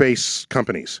space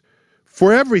companies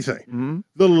for everything.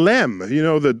 The LEM,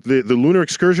 the Lunar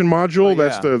Excursion Module,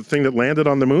 that's the thing that landed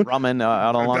on the moon. Grumman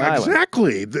out on Long Island.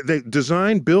 Exactly. They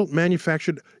designed, built,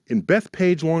 manufactured in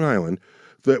Bethpage, Long Island,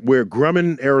 where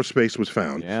Grumman Aerospace was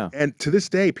found. Yeah. And to this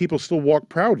day, people still walk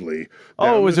proudly.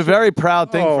 Oh, it was a very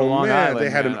proud thing for Long Island. They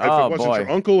had if it wasn't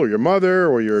your uncle or your mother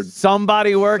or your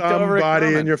somebody worked over at Grumman.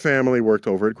 Somebody in your family worked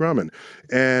over at Grumman.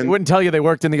 And they wouldn't tell you they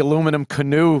worked in the aluminum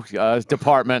canoe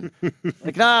department.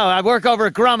 Like, no, I work over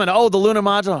at Grumman. Oh, the lunar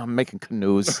module. I'm making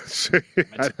canoes.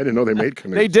 I didn't know they made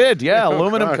canoes. They did, yeah,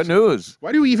 aluminum canoes.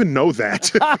 Why do you even know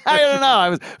that? I don't know. I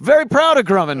was very proud of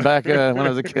Grumman back when I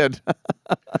was a kid.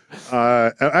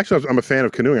 Actually, I'm a fan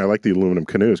of canoeing. I like the aluminum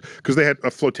canoes because they had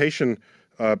a flotation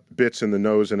bits in the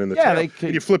nose and in the tail.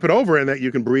 And you flip it over and that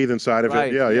you can breathe inside of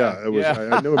it. Yeah. It was.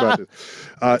 I knew about it.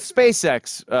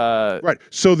 SpaceX. Right.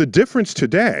 So the difference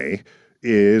today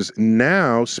is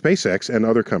now SpaceX and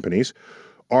other companies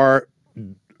are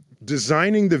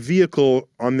designing the vehicle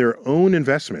on their own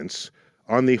investments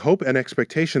on the hope and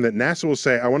expectation that NASA will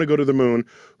say, I want to go to the moon.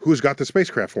 Who's got the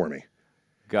spacecraft for me?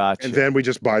 Gotcha. And then we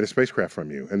just buy the spacecraft from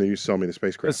you, and then you sell me the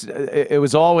spacecraft. It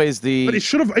was always the. But it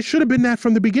should have been that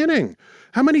from the beginning.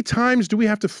 How many times do we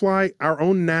have to fly our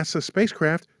own NASA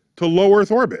spacecraft to low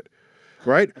Earth orbit?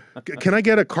 Right? Can I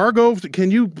get a cargo? Can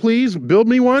you please build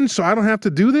me one so I don't have to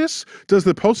do this? Does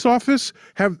the post office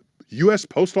have U.S.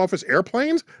 Post Office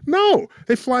airplanes? No,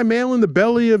 they fly mail in the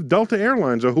belly of Delta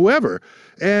Airlines or whoever,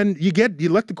 and you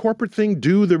let the corporate thing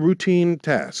do the routine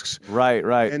tasks. Right,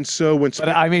 right. And so when, but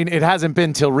I mean, it hasn't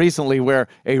been till recently where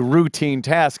a routine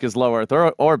task is low Earth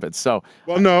orbit. So,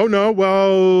 well, no,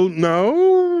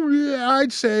 yeah,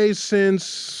 I'd say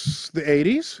since the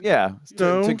 80s. Yeah,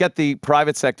 to get the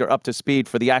private sector up to speed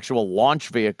for the actual launch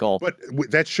vehicle. But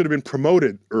that should have been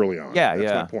promoted early on. Yeah, That's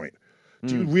yeah. my point.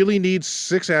 Do you really need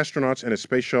 6 astronauts and a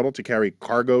space shuttle to carry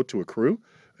cargo to a crew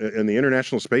in the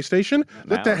International Space Station?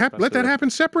 Let that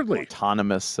happen separately.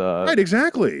 Autonomous. Right,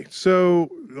 exactly. So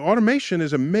automation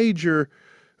is a major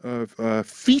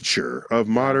feature of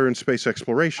modern space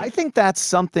exploration. I think that's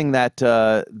something that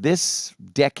this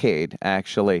decade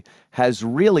actually has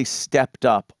really stepped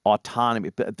up autonomy.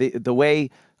 The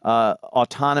way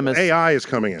autonomous AI is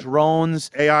coming in.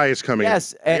 Drones. AI is coming in.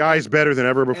 AI is better than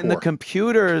ever before. And the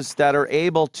computers that are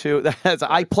able to,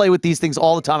 I play with these things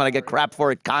all the time and I get crap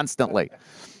for it constantly.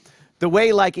 The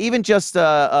way, like, even just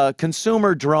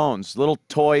consumer drones, little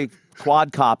toy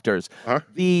quadcopters,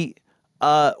 the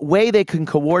way they can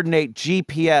coordinate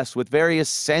GPS with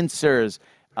various sensors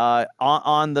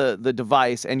on the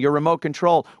device and your remote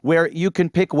control, where you can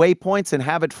pick waypoints and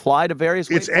have it fly to various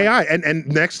waypoints. It's AI, and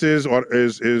next is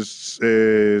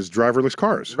driverless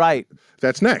cars. Right.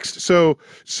 That's next. So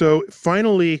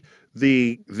finally,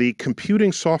 the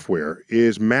computing software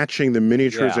is matching the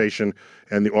miniaturization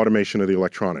and the automation of the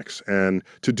electronics, and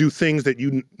to do things that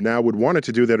you now would want it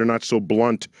to do that are not so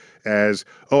blunt as,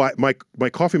 oh, my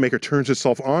coffee maker turns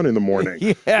itself on in the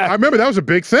morning. Yeah. I remember that was a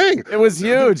big thing. It was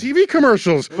huge. TV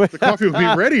commercials. The coffee will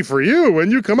be ready for you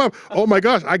when you come up. Oh my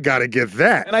gosh, I gotta get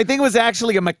that. And I think it was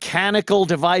actually a mechanical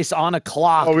device on a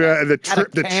clock. Oh yeah, and the trip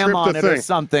on the it thing. or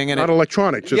something. And not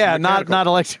electronic. Just not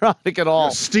electronic at all.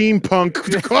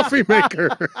 Steampunk coffee maker.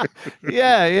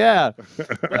 Yeah.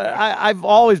 I've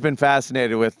always been fascinated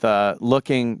with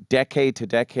looking decade to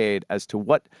decade as to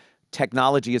what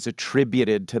technology is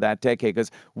attributed to that decade,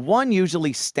 because one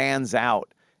usually stands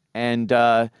out. And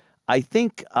I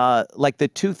think like the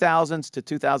 2000s to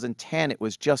 2010, it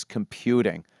was just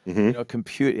computing. You know,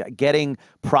 getting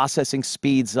processing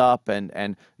speeds up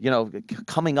and you know,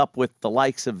 coming up with the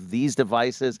likes of these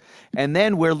devices. And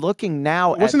then we're looking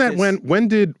now at that when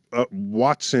did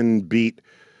Watson beat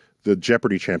the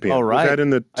Jeopardy champion? Oh, right. Was that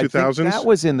in the 2000s? That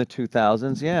was in the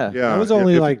 2000s, yeah. Yeah. That was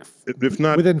only if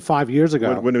not within 5 years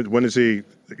ago. When is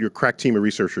your crack team of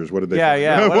researchers? What did they?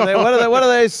 Yeah. What are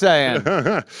they saying?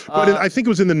 But I think it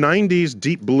was in the 90s.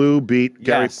 Deep Blue beat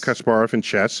Garry Kasparov in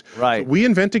chess. Right. So we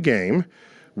invent a game.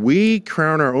 We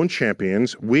crown our own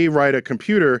champions. We write a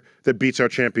computer that beats our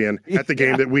champion at the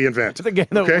game that we invent. The game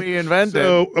that we invented.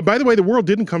 So, by the way, the world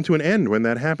didn't come to an end when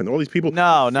that happened. All these people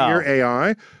fear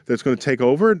AI that's going to take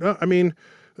over. No, I mean,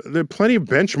 there are plenty of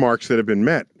benchmarks that have been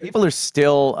met. People are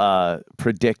still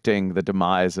predicting the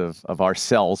demise of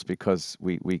ourselves because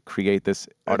we create this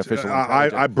artificial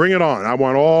intelligence. I bring it on. I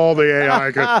want all the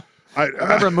AI. I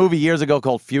remember a movie years ago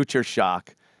called Future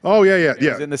Shock. Oh, yeah. It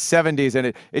was in the 70s,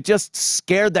 and it just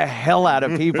scared the hell out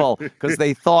of people because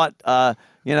they thought,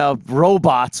 you know,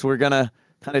 robots were going to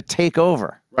kind of take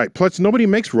over. Right. Plus, nobody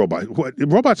makes robots.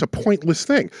 Robot's a pointless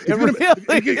thing. If you're going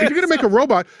to make a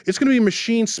robot, it's going to be a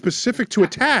machine specific to a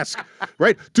task,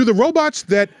 right? Do the robots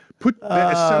that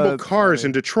assemble cars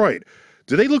in Detroit,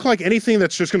 do they look like anything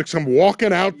that's just going to come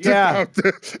walking out?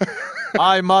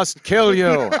 I must kill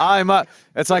you.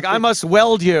 It's like, I must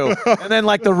weld you. And then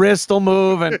like the wrist will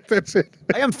move. And that's it.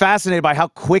 I am fascinated by how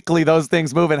quickly those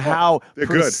things move and how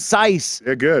precise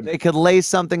they're good. They could lay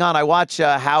something on. I watch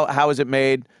How Is It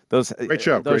Made? Those great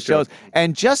shows.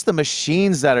 And just the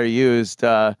machines that are used.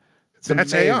 That's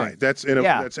amazing. AI. That's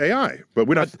AI. But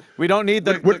we don't need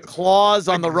the claws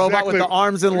on the robot with the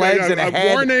arms and legs and a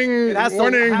head. Warning, it has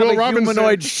warning, to have Will a Robinson.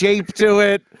 humanoid shape to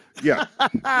it. Yeah.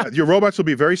 Your robots will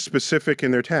be very specific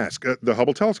in their task. The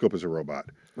Hubble telescope is a robot.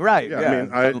 Right. Yeah.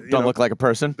 I mean, don't look like a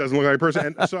person. Doesn't look like a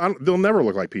person. And so they'll never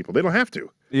look like people. They don't have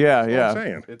to. Yeah. That's what I'm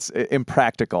saying. It's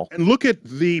impractical. And look at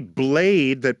the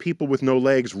blade that people with no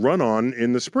legs run on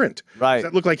in the sprint. Right. Does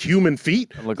that look like human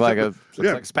feet? It looks like a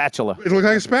spatula. It looks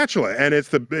like a spatula. And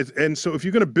and so if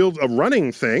you're going to build a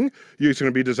running thing, it's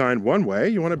going to be designed one way.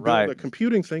 You want to build a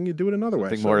computing thing, you do it another way.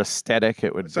 Something more aesthetic,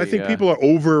 it would be. I think people are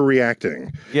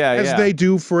overreacting. As they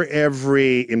do for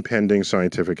every impending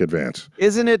scientific advance.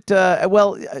 Isn't it,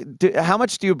 how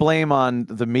much do you blame on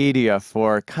the media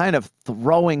for kind of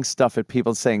throwing stuff at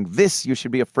people saying, this you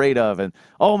should be afraid of, and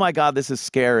oh my God, this is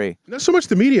scary? Not so much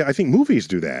the media, I think movies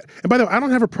do that. And by the way, I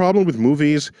don't have a problem with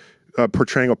movies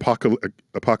portraying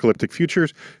apocalyptic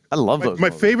futures. I love those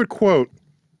My favorite quote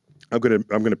I'm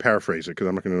gonna paraphrase it because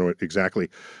I'm not gonna know it exactly.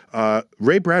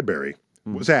 Ray Bradbury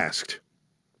was asked,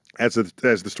 as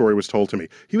the story was told to me,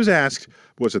 he was asked,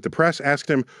 was it the press asked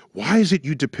him, why is it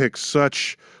you depict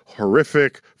such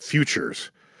horrific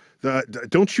futures?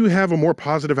 Don't you have a more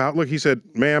positive outlook? He said,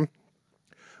 ma'am,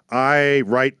 I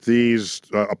write these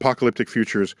apocalyptic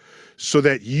futures so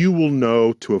that you will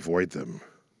know to avoid them.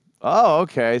 Oh,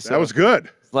 okay. So that was good.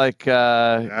 Like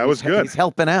that was good. He's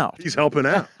helping out. He's helping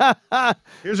out.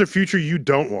 Here's a future you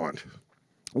don't want.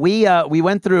 We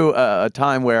went through a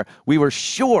time where we were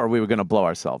sure we were going to blow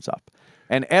ourselves up,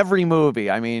 and every movie.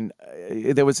 I mean,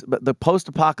 there was the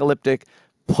post-apocalyptic,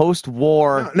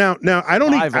 post-war. Now, I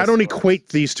don't equate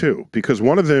these two, because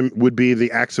one of them would be the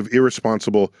acts of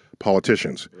irresponsible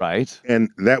politicians, right? And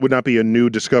that would not be a new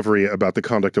discovery about the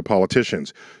conduct of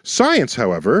politicians. Science,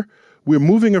 however, we're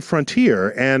moving a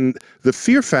frontier, and the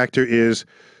fear factor is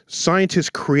scientists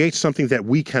create something that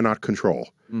we cannot control.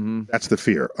 That's the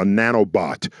fear. A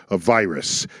nanobot, a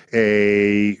virus,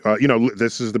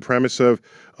 this is the premise of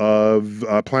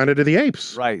Planet of the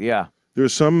Apes. Right, yeah.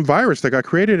 There's some virus that got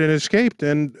created and escaped,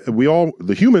 and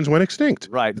the humans went extinct.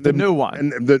 Right, the new one.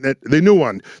 And the new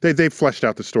one. They fleshed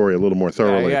out the story a little more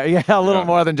thoroughly. Yeah, a little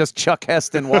more than just Chuck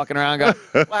Heston walking around going,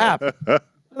 what happened? What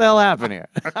the hell happened here?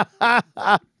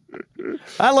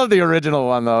 I love the original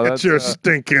one, though. That's your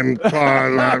stinking paws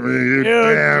on me, you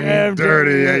damn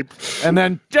dirty ape. And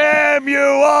then, damn you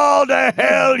all to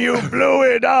hell, you blew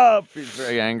it up. He's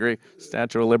very angry.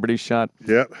 Statue of Liberty shot.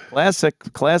 Yep.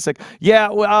 Classic. Yeah,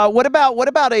 what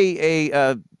about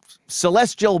a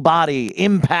celestial body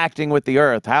impacting with the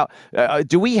Earth? How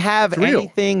do we have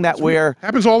anything that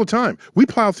happens all the time? We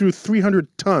plow through 300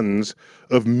 tons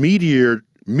of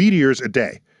meteors a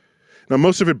day. Now,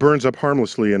 most of it burns up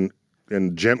harmlessly and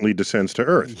gently descends to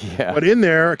Earth. Yeah. But in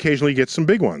there, occasionally you get some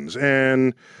big ones.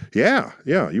 And yeah,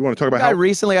 you want to talk about how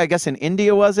recently, I guess in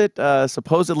India, was it,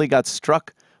 supposedly got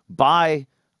struck by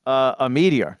a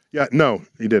meteor. Yeah, no,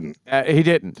 he didn't. He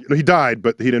didn't. He died,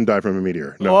 but he didn't die from a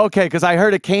meteor. No. Oh, okay, because I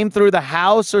heard it came through the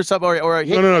house or something, or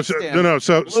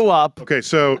So blew up. Okay,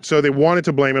 so they wanted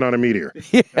to blame it on a meteor.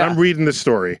 Yeah. And I'm reading this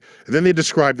story, and then they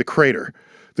described the crater.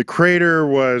 The crater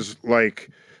was like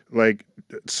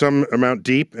some amount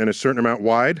deep and a certain amount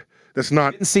wide. That's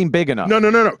not. Didn't seem big enough.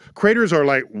 No. Craters are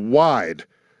like wide.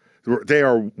 They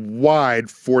are wide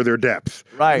for their depth,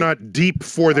 right? Not deep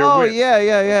for their Oh, width. yeah.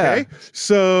 Okay,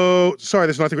 so sorry,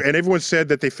 that's nothing. And everyone said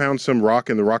that they found some rock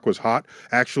and the rock was hot.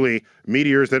 Actually,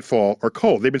 meteors that fall are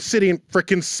cold. They've been sitting in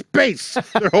frickin' space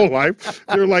their whole life.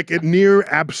 They're like at near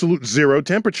absolute zero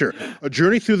temperature. A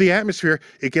journey through the atmosphere,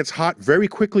 it gets hot very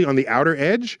quickly on the outer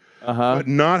edge, but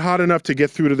not hot enough to get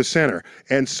through to the center.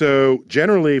 And so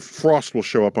generally, frost will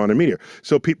show up on a meteor.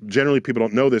 So generally, people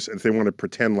don't know this, and they want to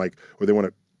pretend like, or they want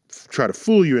to try to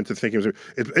fool you into thinking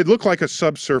it looked like a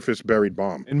subsurface buried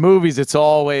bomb. In movies, it's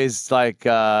always like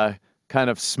kind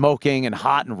of smoking and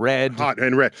hot and red. Hot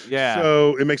and red. Yeah.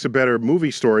 So it makes a better movie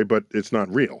story, but it's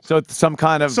not real. So it's some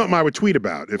kind of something I would tweet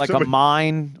about. Like a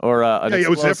mine or an it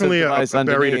was definitely a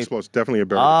buried explosive. Definitely a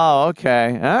buried. Oh,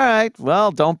 okay. All right.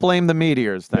 Well, don't blame the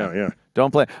meteors then. Yeah.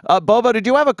 Don't blame. Bobo, did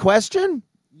you have a question?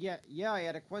 Yeah, I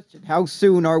had a question. How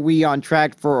soon are we on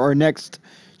track for our next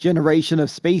generation of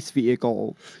space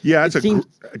vehicle? Yeah, that's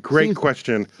a great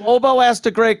question. Bobo asked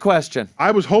a great question. I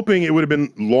was hoping it would have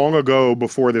been long ago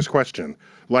before this question.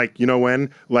 Like, you know when?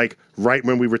 Like, right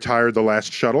when we retired the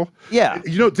last shuttle? Yeah.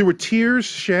 You know, there were tears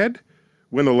shed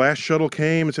when the last shuttle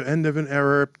came. It's the end of an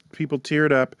era. People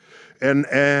teared up.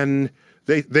 And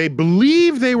they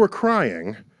believe they were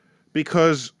crying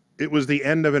because it was the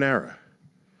end of an era.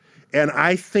 And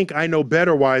I think I know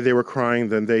better why they were crying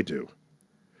than they do.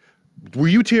 Were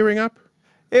you tearing up?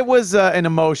 It was an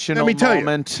emotional moment. Let me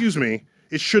tell you, excuse me,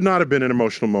 it should not have been an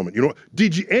emotional moment. You know,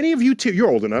 did any of you tear? You're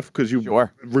old enough because you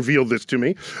revealed this to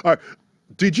me.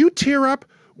 Did you tear up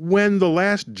when the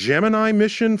last Gemini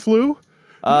mission flew?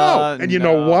 No. And you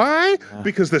know why?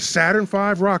 Because the Saturn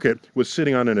V rocket was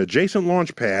sitting on an adjacent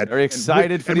launch pad. Very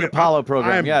excited for the Apollo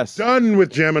program, yes. I'm done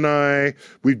with Gemini.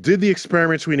 We did the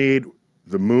experiments we need.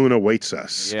 The moon awaits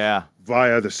us. Yeah.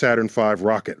 Via the Saturn V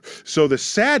rocket. So the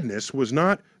sadness was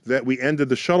not that we ended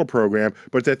the shuttle program,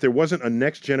 but that there wasn't a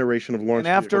next generation of launch. And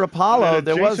after Apollo,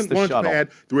 there was the shuttle. Pad,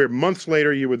 where months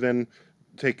later you would then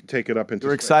take it up into.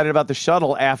 We're excited about the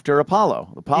shuttle after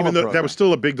Apollo. Even though that was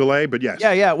still a big delay, but yes.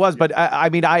 Yeah, it was. But I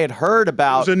mean, I had heard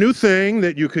about. It was a new thing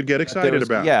that you could get excited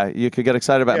about. Yeah, you could get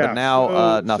excited about, but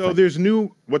now nothing. So there's new,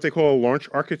 what they call a launch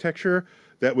architecture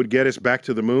that would get us back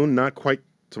to the moon, not quite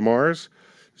to Mars.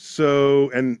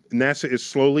 So, and NASA is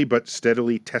slowly but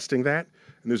steadily testing that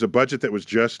and there's a budget that was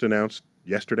just announced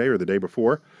yesterday or the day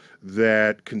before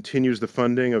that continues the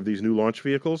funding of these new launch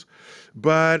vehicles.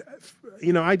 But,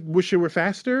 you know, I wish it were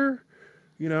faster,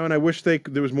 you know, and I wish there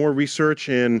was more research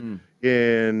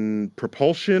in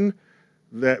propulsion.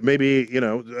 That maybe, you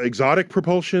know, exotic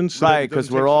propulsion. So right, because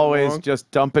we're always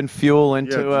just dumping fuel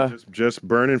into just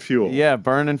burning fuel. Yeah,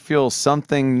 burning fuel,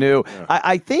 something new. Yeah.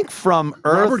 I think from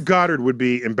Earth, Robert Goddard would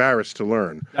be embarrassed to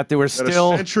learn that they were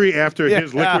still a century after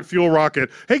his liquid fuel rocket.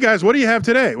 Hey guys, what do you have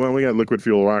today? Well, we got liquid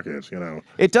fuel rockets. You know,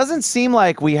 it doesn't seem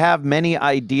like we have many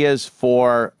ideas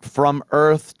for from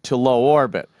Earth to low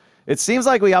orbit. It seems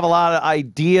like we have a lot of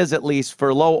ideas, at least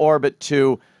for low orbit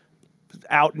to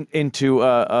out into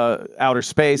outer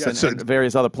space and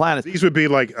various other planets. These would be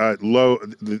like low.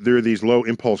 There are these low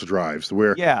impulse drives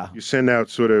where you send out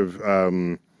sort of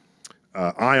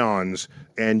ions,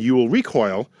 and you will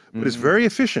recoil, but it's very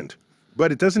efficient.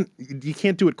 But it doesn't. You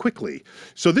can't do it quickly.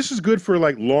 So this is good for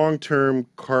like long-term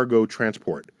cargo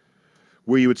transport,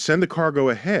 where you would send the cargo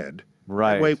ahead.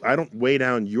 Right. That way, I don't weigh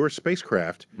down your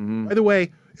spacecraft. By the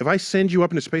way, if I send you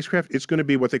up in a spacecraft, it's going to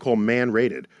be what they call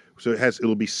man-rated. So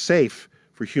it'll be safe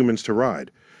for humans to ride.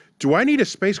 Do I need a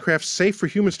spacecraft safe for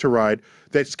humans to ride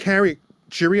that's carrying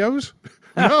Cheerios?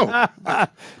 No.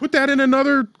 Put that in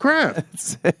another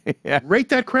craft. Rate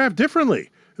that craft differently.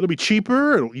 It'll be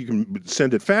cheaper. You can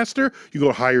send it faster. You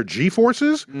go higher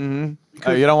G-forces. You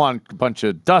don't want a bunch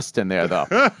of dust in there, though.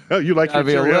 You like your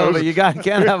Cheerios? You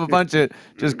can't have a bunch of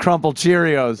just crumpled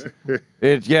Cheerios.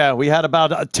 We had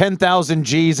about 10,000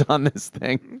 Gs on this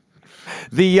thing.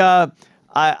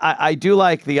 I do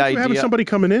like the idea. Having somebody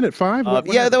coming in at 5?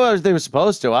 Yeah, they were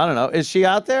supposed to. I don't know. Is she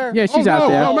out there? Yeah, she's out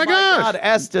there. Oh my God,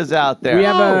 Esther's out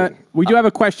there. We do have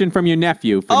a question from your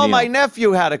nephew. Oh, my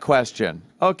nephew had a question.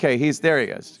 Okay, there he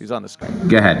is. He's on the screen.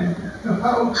 Go ahead.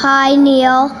 Hi,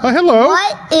 Neil. Hello.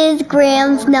 What is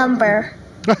Graham's number?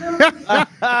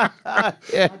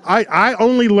 I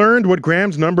only learned what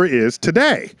Graham's number is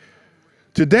today.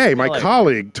 Today, my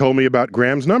colleague told me about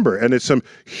Graham's number, and it's some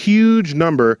huge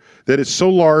number that is so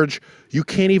large you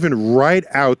can't even write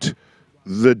out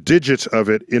the digits of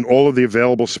it in all of the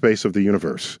available space of the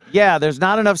universe. Yeah, there's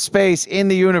not enough space in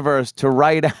the universe to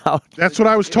write out. That's what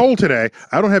I was told today.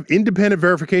 I don't have independent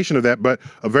verification of that, but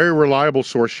a very reliable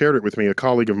source shared it with me, a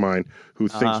colleague of mine who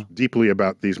thinks deeply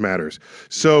about these matters.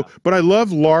 So, but I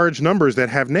love large numbers that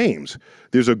have names.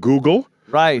 There's a Google,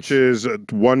 which is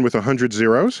one with 100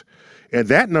 zeros. And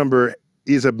that number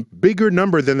is a bigger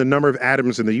number than the number of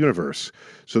atoms in the universe.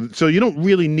 So you don't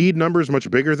really need numbers much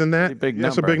bigger than that.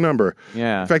 That's a big number.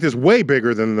 Yeah. In fact, it's way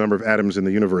bigger than the number of atoms in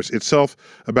the universe itself,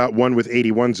 about 1 with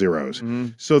 81 zeros.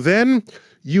 So then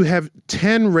you have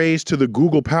 10 raised to the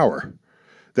Google power.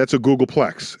 That's a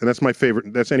Googleplex, and that's my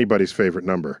favorite. That's anybody's favorite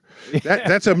number.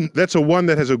 That's a 1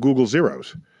 that has a Google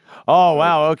zeros. Oh,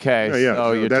 wow, okay. Yeah,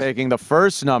 so you're taking the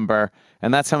first number,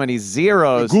 and that's how many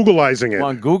zeros. Googleizing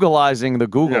it. Googleizing the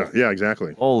Google. Yeah,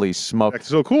 exactly. Holy smoke.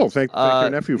 So cool. Thank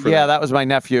your nephew for that. Yeah, that was my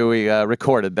nephew. He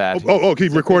recorded that. He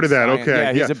recorded that. Okay.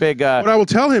 Yeah, he's a big what I will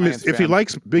tell him is if he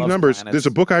likes big numbers, there's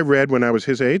a book I read when I was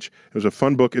his age. It was a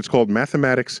fun book. It's called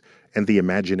Mathematics and the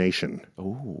Imagination.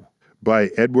 Ooh. By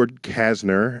Edward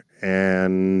Kasner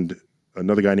and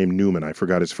another guy named Newman. I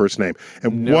forgot his first name.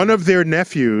 And one of their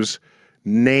nephews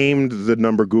named the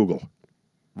number Google.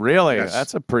 Really? Yes.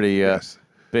 That's a pretty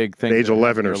big thing. Age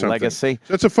 11 or something. Legacy.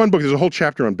 That's a fun book. There's a whole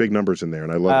chapter on big numbers in there,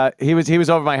 and I love it. He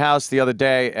was over my house the other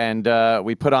day, and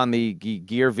we put on the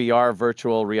Gear VR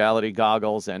virtual reality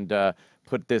goggles and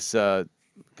put this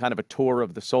kind of a tour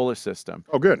of the solar system.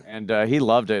 Oh, good. And he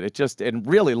loved it. It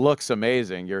really looks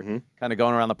amazing. You're kind of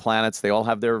going around the planets. They all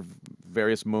have their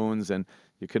various moons, and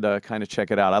you could kind of check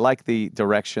it out. I like the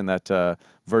direction that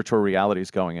virtual reality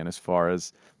is going in as far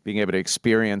as being able to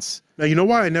experience. Now, you know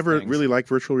why I never really liked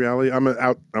virtual reality? I'm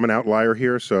an outlier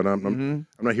here, so I'm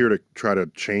not here to try to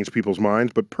change people's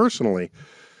minds. But personally,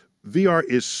 VR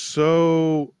is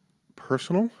so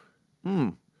personal.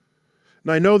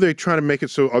 Now I know they're trying to make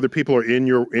it so other people are in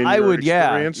your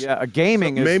experience. Yeah.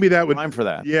 Gaming is maybe that would time for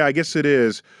that. Yeah, I guess it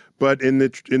is. But in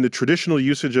the traditional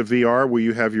usage of VR, where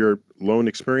you have your lone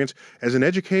experience, as an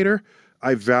educator,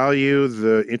 I value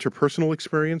the interpersonal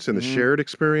experience and the shared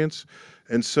experience,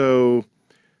 and so.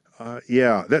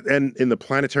 And in the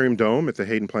Planetarium Dome at the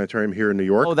Hayden Planetarium here in New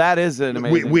York. Oh, that is an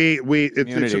amazing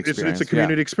it's a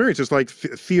community experience. It's like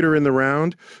theater in the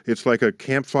round. It's like a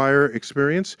campfire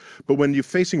experience. But when you're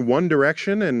facing one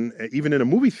direction, and even in a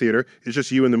movie theater, it's just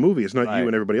you in the movie. It's not you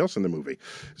and everybody else in the movie.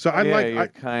 So when you're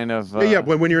in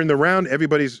the when you're in the round,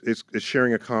 everybody's is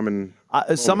sharing a common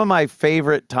Some of my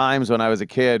favorite times when I was a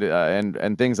kid,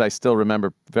 and things I still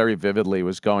remember very vividly,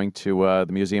 was going to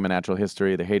the Museum of Natural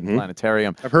History, the Hayden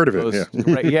Planetarium. I've heard of it.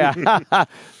 Yeah,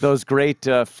 those great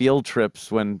field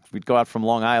trips when we'd go out from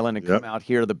Long Island and come out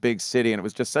here to the big city, and it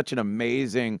was just such an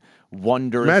amazing,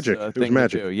 wondrous thing to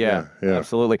do. Yeah,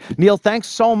 absolutely. Neil, thanks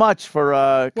so much for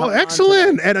coming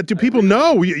excellent. And do people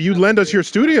know you lend us your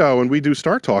studio and we do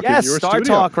Star Talk in your studio? Star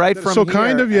Talk right from so here.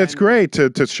 Kind of, it's great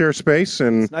to share space.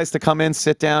 And it's nice to come in,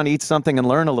 sit down, eat something, and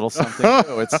learn a little something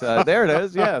too. It's there it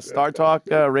is. Yeah, Star Talk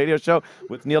radio show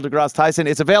with Neil deGrasse Tyson.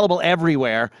 It's available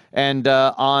everywhere and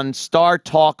on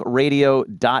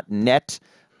startalkradio.net.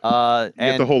 You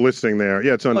get the whole listing there.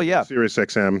 Yeah, it's on Sirius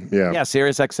XM. Yeah,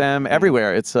 Sirius XM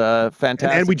everywhere. It's fantastic.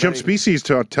 And we jumped species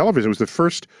to television. It was the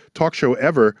first talk show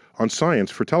ever on science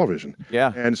for television.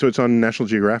 Yeah. And so it's on National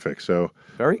Geographic. So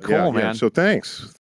very cool, man. So thanks.